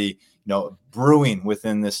clearly brewing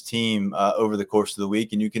within this team over the course of the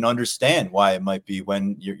week. And you can understand why it might be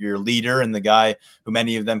when your leader and the guy who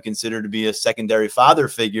many of them consider to be a secondary father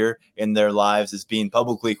figure in their lives is being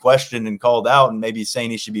publicly questioned and called out and maybe saying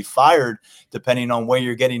he should be fired, depending on where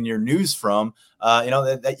you're getting your news from.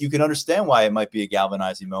 That you can understand why it might be a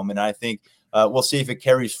galvanizing moment. And I think we'll see if it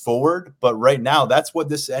carries forward. But right now, that's what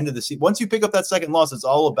this end of the season, once you pick up that second loss, it's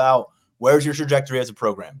all about where's your trajectory as a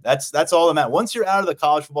program. That's all that matters. Once you're out of the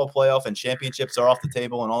college football playoff and championships are off the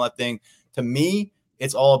table and all that thing, to me,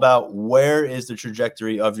 it's all about where is the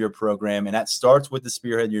trajectory of your program. And that starts with the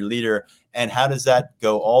spearhead, your leader. And how does that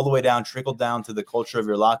go all the way down, trickle down to the culture of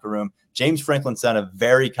your locker room? James Franklin sounded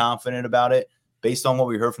very confident about it. Based on what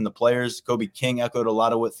we heard from the players, Kobe King echoed a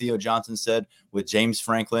lot of what Theo Johnson said with James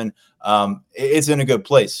Franklin. It's in a good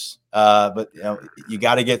place. But you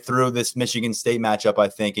got to get through this Michigan State matchup, I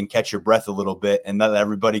think, and catch your breath a little bit and let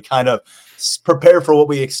everybody kind of prepare for what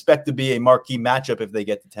we expect to be a marquee matchup if they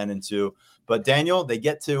get to 10-2. But Daniel, they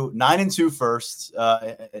get to 9-2 first.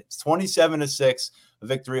 It's 27-6, a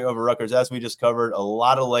victory over Rutgers. As we just covered, a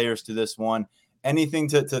lot of layers to this one. Anything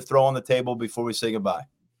to throw on the table before we say goodbye?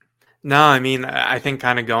 No, I mean, I think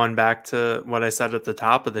kind of going back to what I said at the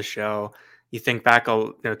top of the show, you think back,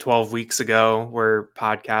 12 weeks ago, we're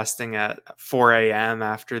podcasting at 4 a.m.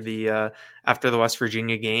 after the West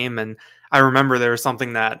Virginia game. And I remember there was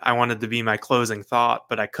something that I wanted to be my closing thought,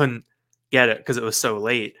 but I couldn't get it because it was so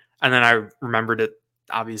late. And then I remembered it,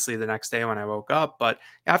 obviously, the next day when I woke up. But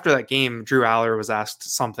after that game, Drew Allar was asked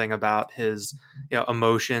something about his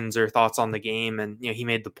emotions or thoughts on the game. And he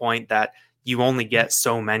made the point that you only get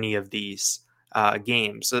so many of these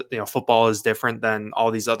games. Football is different than all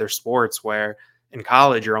these other sports where in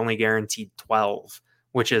college you're only guaranteed 12,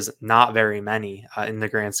 which is not very many in the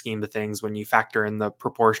grand scheme of things when you factor in the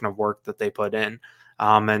proportion of work that they put in.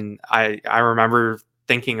 And I remember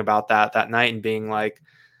thinking about that night and being like,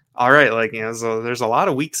 all right, so there's a lot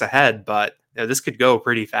of weeks ahead, but this could go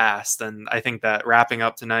pretty fast. And I think that wrapping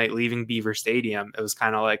up tonight, leaving Beaver Stadium, it was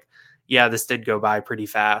kind of like, yeah, this did go by pretty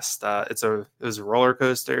fast. It was a roller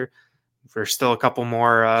coaster. There's still a couple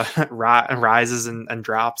more rises and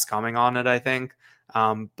drops coming on it, I think.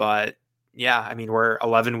 But yeah, I mean, we're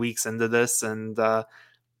 11 weeks into this, and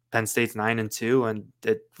Penn State's 9-2, and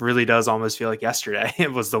it really does almost feel like yesterday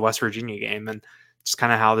it was the West Virginia game, and just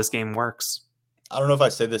kind of how this game works. I don't know if I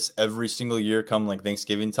say this every single year come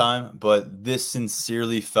Thanksgiving time, but this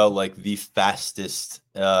sincerely felt like the fastest.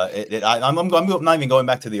 I'm not even going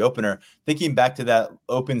back to the opener, thinking back to that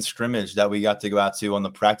open scrimmage that we got to go out to on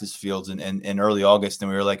the practice fields in early August.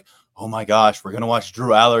 And we were like, oh my gosh, we're going to watch Drew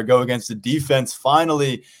Allar go against the defense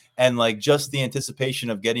finally. And just the anticipation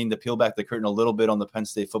of getting to peel back the curtain a little bit on the Penn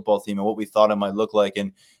State football team and what we thought it might look like.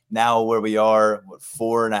 And now where we are,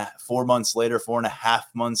 4.5 months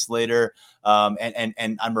later,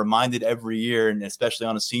 and I'm reminded every year, and especially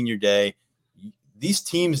on a senior day, these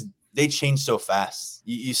teams, they change so fast.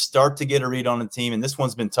 You start to get a read on a team, and this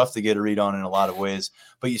one's been tough to get a read on in a lot of ways,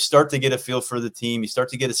 but you start to get a feel for the team. You start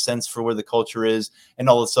to get a sense for where the culture is, and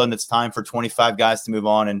all of a sudden it's time for 25 guys to move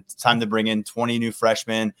on, and it's time to bring in 20 new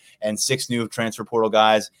freshmen and 6 new transfer portal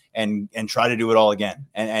guys and try to do it all again.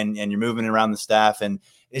 And you're moving around the staff, and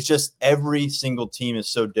it's just every single team is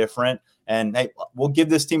so different. And hey, we'll give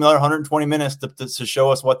this team another 120 minutes to show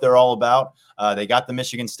us what they're all about. They got the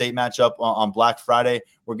Michigan State matchup on Black Friday.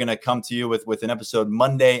 We're going to come to you with an episode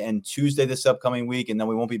Monday and Tuesday this upcoming week, and then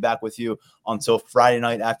we won't be back with you until Friday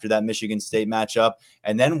night after that Michigan State matchup.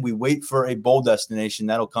 And then we wait for a bowl destination.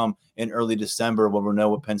 That'll come in early December when we'll know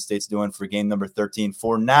what Penn State's doing for game number 13.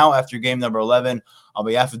 For now, after game number 11, on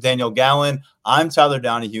behalf of Daniel Gallen, I'm Tyler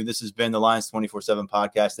Donahue. This has been the Lions 24/7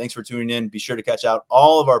 podcast. Thanks for tuning in. Be sure to catch out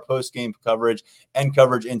all of our post-game coverage and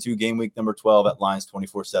coverage into game week number 12 at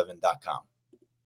lions247.com.